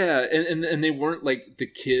everybody else. Yeah, and they weren't like the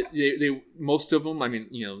kid. They most of them. I mean,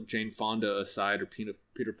 Jane Fonda aside, or Peter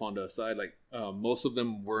Fonda aside, like most of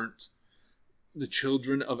them weren't the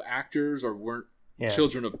children of actors, or weren't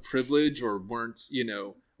children of privilege, or weren't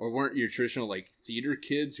your traditional like theater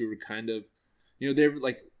kids who were kind of, they were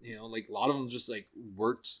like like a lot of them just like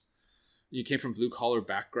worked. You came from blue collar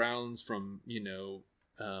backgrounds, from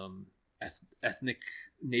ethnic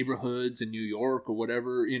neighborhoods in New York or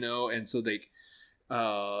whatever, and so they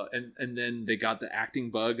and then they got the acting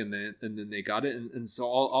bug, and then they got it, and so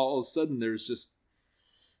all of a sudden there's just,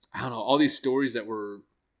 I don't know, all these stories that were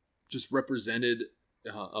just represented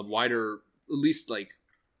a wider, at least like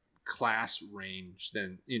class range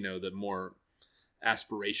than, the more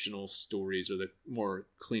aspirational stories or the more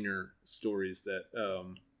cleaner stories that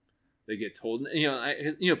they get told.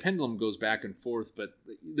 And, Pendulum goes back and forth, but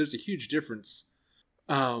there's a huge difference,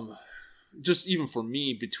 just even for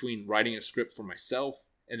me, between writing a script for myself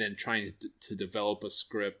and then trying to develop a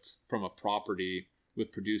script from a property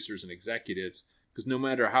with producers and executives. Because no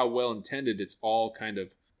matter how well intended, it's all kind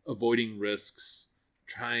of avoiding risks,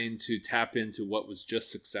 trying to tap into what was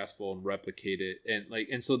just successful and replicate it.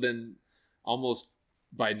 And so then almost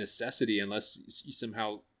by necessity, unless you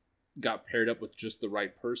somehow got paired up with just the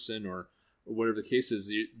right person or whatever the case is,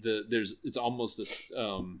 it's almost this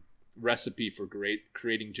recipe for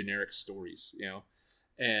creating generic stories,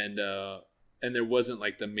 and there wasn't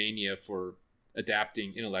like the mania for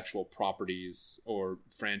adapting intellectual properties or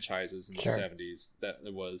franchises in the 70s that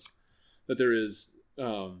there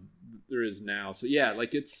is now. So yeah,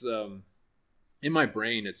 like it's in my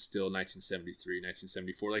brain it's still 1973,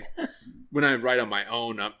 1974. Like when I write on my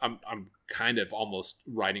own, I'm kind of almost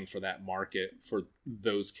writing for that market, for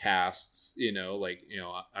those casts,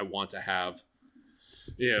 I want to have,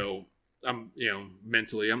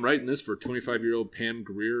 mentally I'm writing this for 25-year-old Pam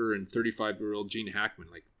Grier and 35-year-old Gene Hackman.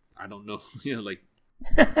 Like, I don't know, like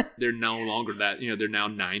they're no longer that, they're now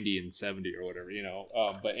 90 and 70 or whatever,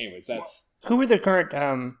 but anyways, that's... Who are the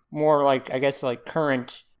current, more like, I guess, like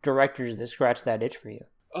current directors that scratch that itch for you?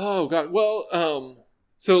 Oh God. Well,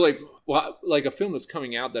 so like a film that's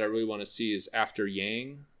coming out that I really want to see is After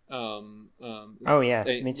Yang. Oh yeah,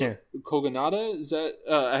 me too. Kogonada, is that?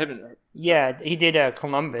 I haven't. Yeah, he did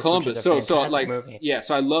Columbus. Columbus. Which is a so like movie. Yeah,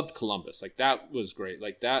 so I loved Columbus. Like that was great.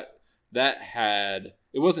 Like that had,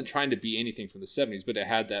 it wasn't trying to be anything from the 70s, but it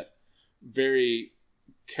had that very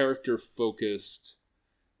character focused.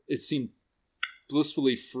 It seemed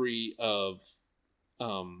blissfully free of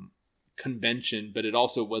convention, but it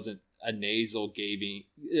also wasn't a navel gazing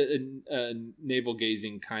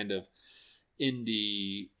kind of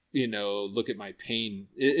indie, look at my pain.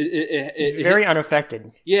 It's very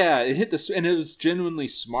unaffected. Yeah, it hit this, and it was genuinely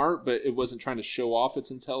smart, but it wasn't trying to show off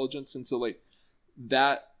its intelligence. And so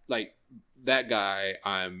that guy,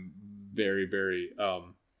 I'm very, very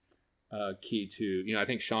key to. I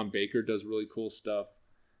think Sean Baker does really cool stuff.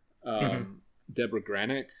 Deborah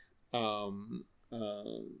Granick,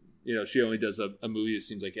 she only does a movie, it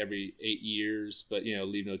seems like every 8 years, but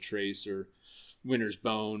Leave No Trace or Winter's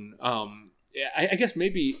Bone. I guess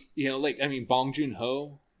maybe, Bong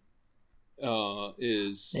Joon-ho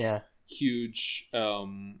is huge,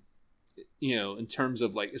 in terms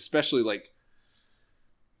of especially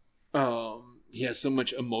he has so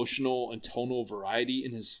much emotional and tonal variety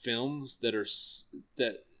in his films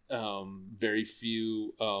that very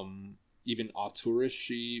few even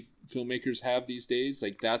auteurish filmmakers have these days.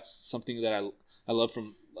 Like that's something that I love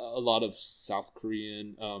from a lot of South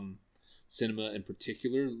Korean cinema in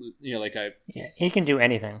particular. He can do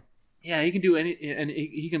anything. Yeah, he can do any, and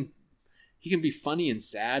he can be funny and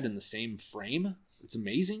sad in the same frame. It's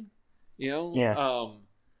amazing, Yeah.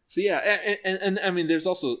 So yeah, and I mean, there's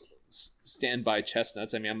also Stand By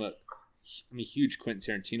Chestnuts. I mean, I'm a huge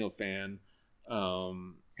Quentin Tarantino fan.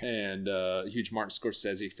 And a huge Martin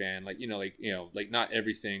Scorsese fan. Not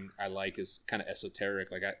everything I like is kind of esoteric.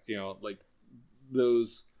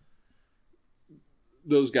 Those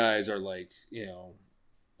guys are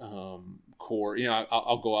core.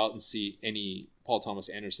 I'll go out and see any Paul Thomas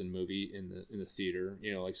Anderson movie in the theater.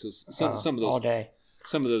 Some of those all day.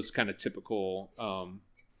 Some of those kind of typical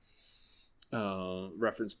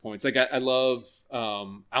reference points. I love.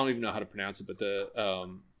 I don't even know how to pronounce it, but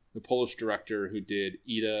the Polish director who did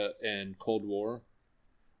Ida and Cold War.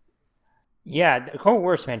 Yeah, the Cold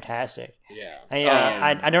War is fantastic. Yeah.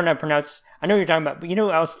 I don't know how to pronounce. I know what you're talking about, but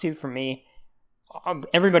who else too for me?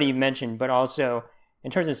 Everybody you mentioned, but also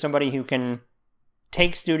in terms of somebody who can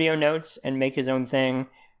take studio notes and make his own thing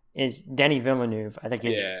is Denis Villeneuve. I think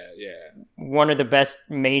he's one of the best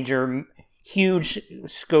major, huge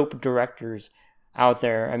scope directors out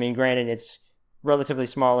there. I mean, granted, it's relatively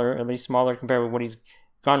smaller, at least smaller compared with what he's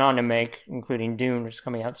gone on to make, including Dune, which is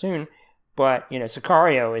coming out soon. But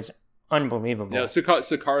Sicario is unbelievable. Yeah,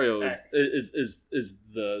 Sicario is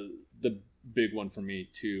the big one for me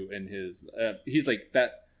too. And his he's like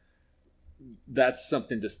that. That's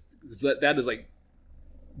something that is like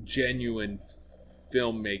genuine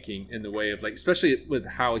filmmaking in the way of especially with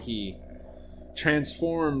how he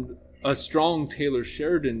transformed a strong Taylor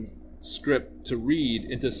Sheridan script to read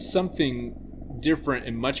into something different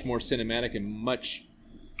and much more cinematic and much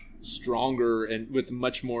stronger and with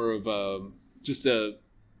much more of just a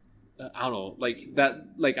I don't know, like that.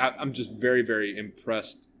 Like I'm just very, very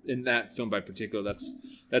impressed in that film by particular.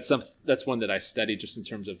 That's one that I study just in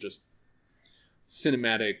terms of just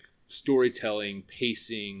cinematic storytelling,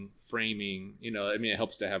 pacing, framing. You know, I mean, it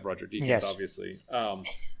helps to have Roger Deakins, obviously. It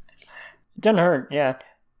doesn't hurt, yeah.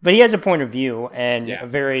 But he has a point of view and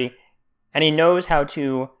and he knows how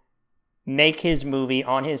to make his movie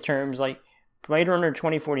on his terms. Like Blade Runner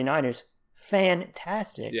 2049 is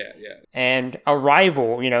fantastic. Yeah. And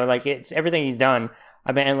Arrival, you know, like it's everything he's done,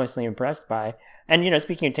 I've been endlessly impressed by. And, you know,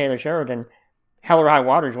 speaking of Taylor Sheridan, Hell or High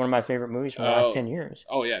Water is one of my favorite movies from the last 10 years.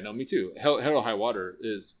 Oh, yeah, no, me too. Hell or High Water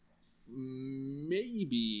is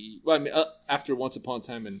maybe, well, I mean, after Once Upon a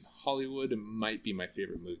Time in Hollywood, it might be my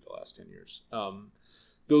favorite movie the last 10 years.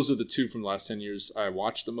 Those are the two from the last 10 years I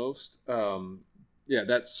watched the most.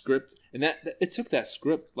 That script, and that it took that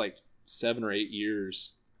script like 7 or 8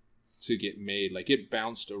 years to get made. Like it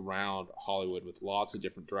bounced around Hollywood with lots of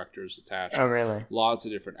different directors attached. Oh, really? Lots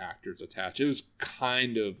of different actors attached. It was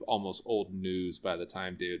kind of almost old news by the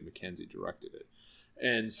time David Mackenzie directed it.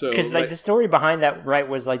 And so, because like the story behind that, right,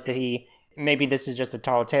 was like that maybe this is just a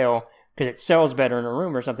tall tale because it sells better in a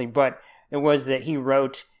room or something, but it was that he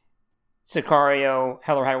wrote Sicario,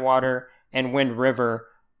 Hell or High Water, and Wind River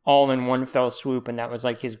all in one fell swoop, and that was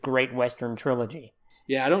like his great Western trilogy.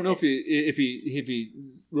 Yeah, I don't know if he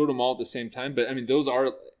wrote them all at the same time, but I mean, those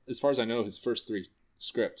are, as far as I know, his first 3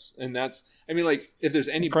 scripts, and that's, I mean, like if there's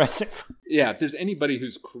any impressive, if there's anybody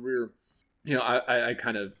whose career, you know, I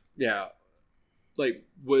kind of like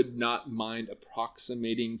would not mind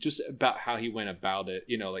approximating just about how he went about it,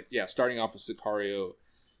 you know, like starting off with Sicario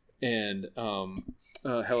and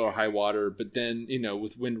Hell or High Water, but then you know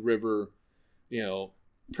with Wind River, you know,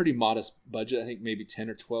 pretty modest budget, I think maybe $10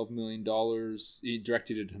 or $12 million. He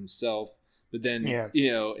directed it himself, but then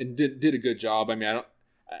you know, and did a good job. I mean,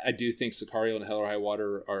 I do think Sicario and Hell or High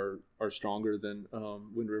Water are stronger than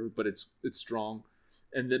Wind River, but it's strong.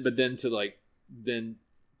 And then then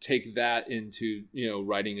take that into, you know,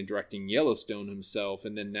 writing and directing Yellowstone himself,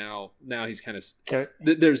 and then now he's kind of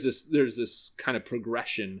there's this kind of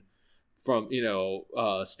progression from, you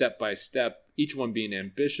know, step by step, each one being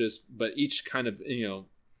ambitious, but each kind of, you know,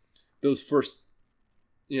 those first,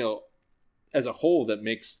 you know, as a whole, that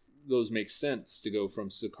make sense to go from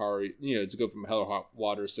Sicario, you know, to go from Hell or High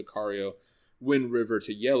Water, Sicario, Wind River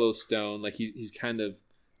to Yellowstone. Like he's kind of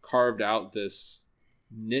carved out this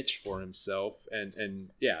niche for himself, and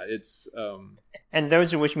it's and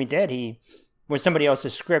Those Who Wish Me Dead, he was somebody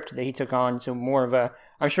else's script that he took on, so more of a,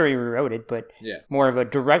 I'm sure he rewrote it, but more of a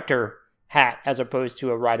director hat as opposed to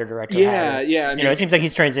a writer-director hat. I mean, you know, it seems like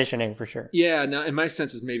he's transitioning for sure. Yeah, no, in my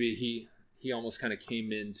sense is maybe he almost kind of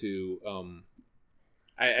came into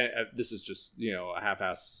I this is just, you know, a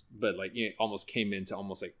half-ass, but like, you know, almost came in to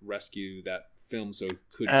almost like rescue that film so it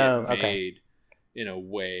could get made in a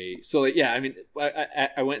way. So like, I mean,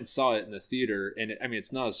 I went and saw it in the theater, and I mean,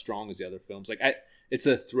 it's not as strong as the other films. Like it's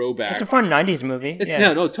a throwback. It's a fun 90s movie.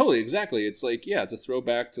 No, totally, exactly. It's like, it's a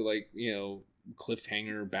throwback to like, you know,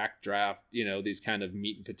 cliffhanger, backdraft, you know, these kind of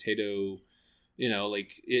meat and potato, you know,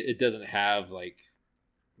 like it doesn't have like,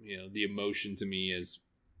 you know, the emotion to me as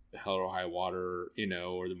Hell or High Water, you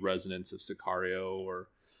know, or the resonance of Sicario, or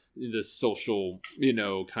the social, you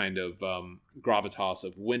know, kind of gravitas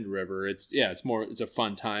of Wind River. It's a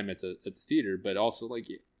fun time at the theater, but also like,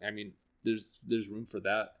 I mean, there's room for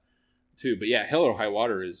that too. But Hell or High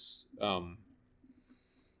Water is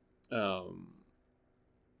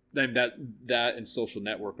that and Social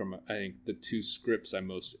Network are, I think, the 2 scripts I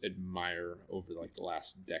most admire over like the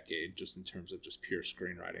last decade, just in terms of just pure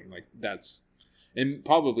screenwriting. Like that's, and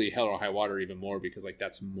probably Hell or High Water even more, because like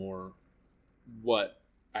that's more what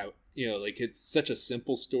I, you know, like it's such a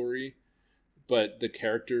simple story, but the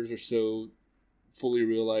characters are so fully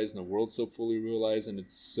realized and the world's so fully realized, and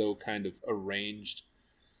it's so kind of arranged,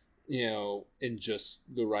 you know, in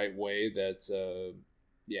just the right way that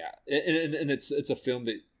and it's a film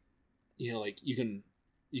that, you know, like you can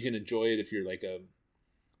enjoy it if you're like a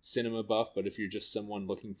cinema buff, but if you're just someone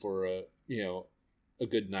looking for a, you know, a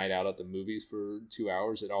good night out at the movies for 2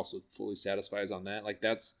 hours, it also fully satisfies on that. Like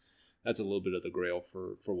that's a little bit of the grail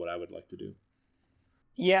for what I would like to do.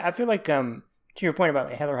 Yeah, I feel like to your point about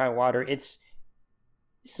like Hell or High Water, it's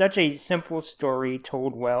such a simple story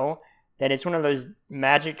told well that it's one of those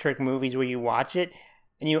magic trick movies where you watch it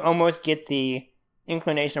and you almost get the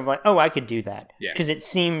inclination of like, oh, I could do that, because it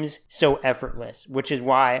seems so effortless, which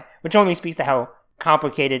only speaks to how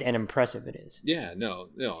complicated and impressive it is. And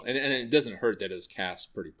it doesn't hurt that it was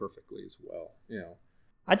cast pretty perfectly as well, you know.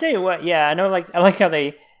 I tell you what, yeah, I know. Like, I like how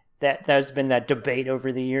there's been that debate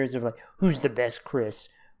over the years of like who's the best Chris,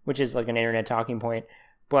 which is like an internet talking point.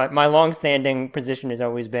 But my long-standing position has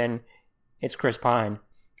always been it's Chris Pine,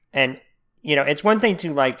 and it's one thing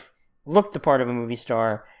to like look the part of a movie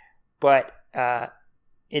star, but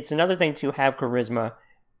it's another thing to have charisma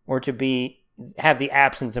or to have the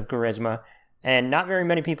absence of charisma, and not very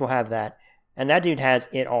many people have that. And that dude has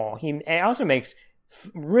it all. He also makes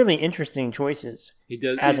really interesting choices. He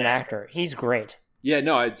does as an actor. He's great. Yeah,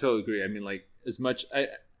 no, I totally agree. I mean, like as much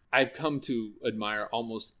I've come to admire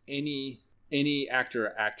almost any actor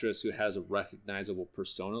or actress who has a recognizable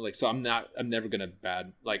persona. Like, so I'm never gonna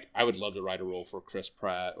like I would love to write a role for Chris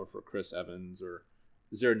Pratt or for Chris Evans, or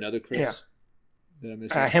is there another Chris? Yeah. That I'm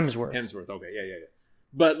missing? Hemsworth. Okay, yeah.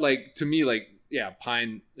 But like to me, like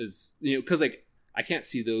Pine is because like I can't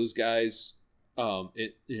see those guys,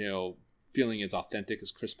 feeling as authentic as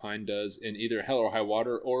Chris Pine does in either Hell or High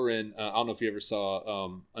Water or in I don't know if you ever saw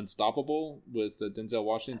Unstoppable with Denzel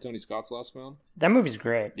Washington, Tony Scott's last film. That movie's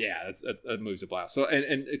great. Yeah, that movie's a blast. So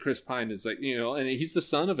and Chris Pine is like and he's the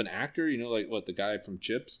son of an actor, like what the guy from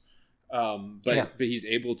Chips, but he's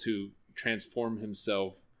able to transform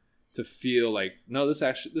himself to feel like no, this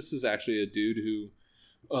is actually a dude who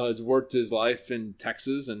has worked his life in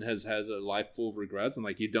Texas and has a life full of regrets, and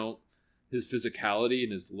like his physicality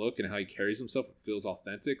and his look and how he carries himself, it feels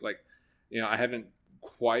authentic. Like, I haven't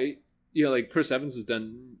quite, like Chris Evans has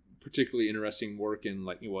done particularly interesting work in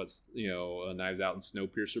like Knives Out and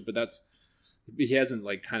Snowpiercer, but he hasn't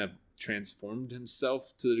like kind of transformed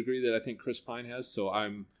himself to the degree that I think Chris Pine has. So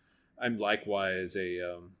I'm likewise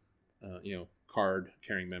a card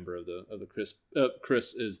carrying member of the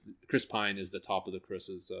Chris Pine is the top of the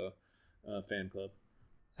Chris's fan club.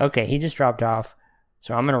 Okay, he just dropped off.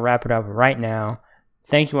 So I'm going to wrap it up right now.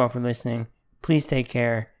 Thank you all for listening. Please take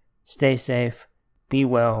care. Stay safe. Be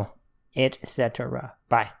well. Etc.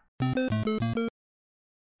 Bye.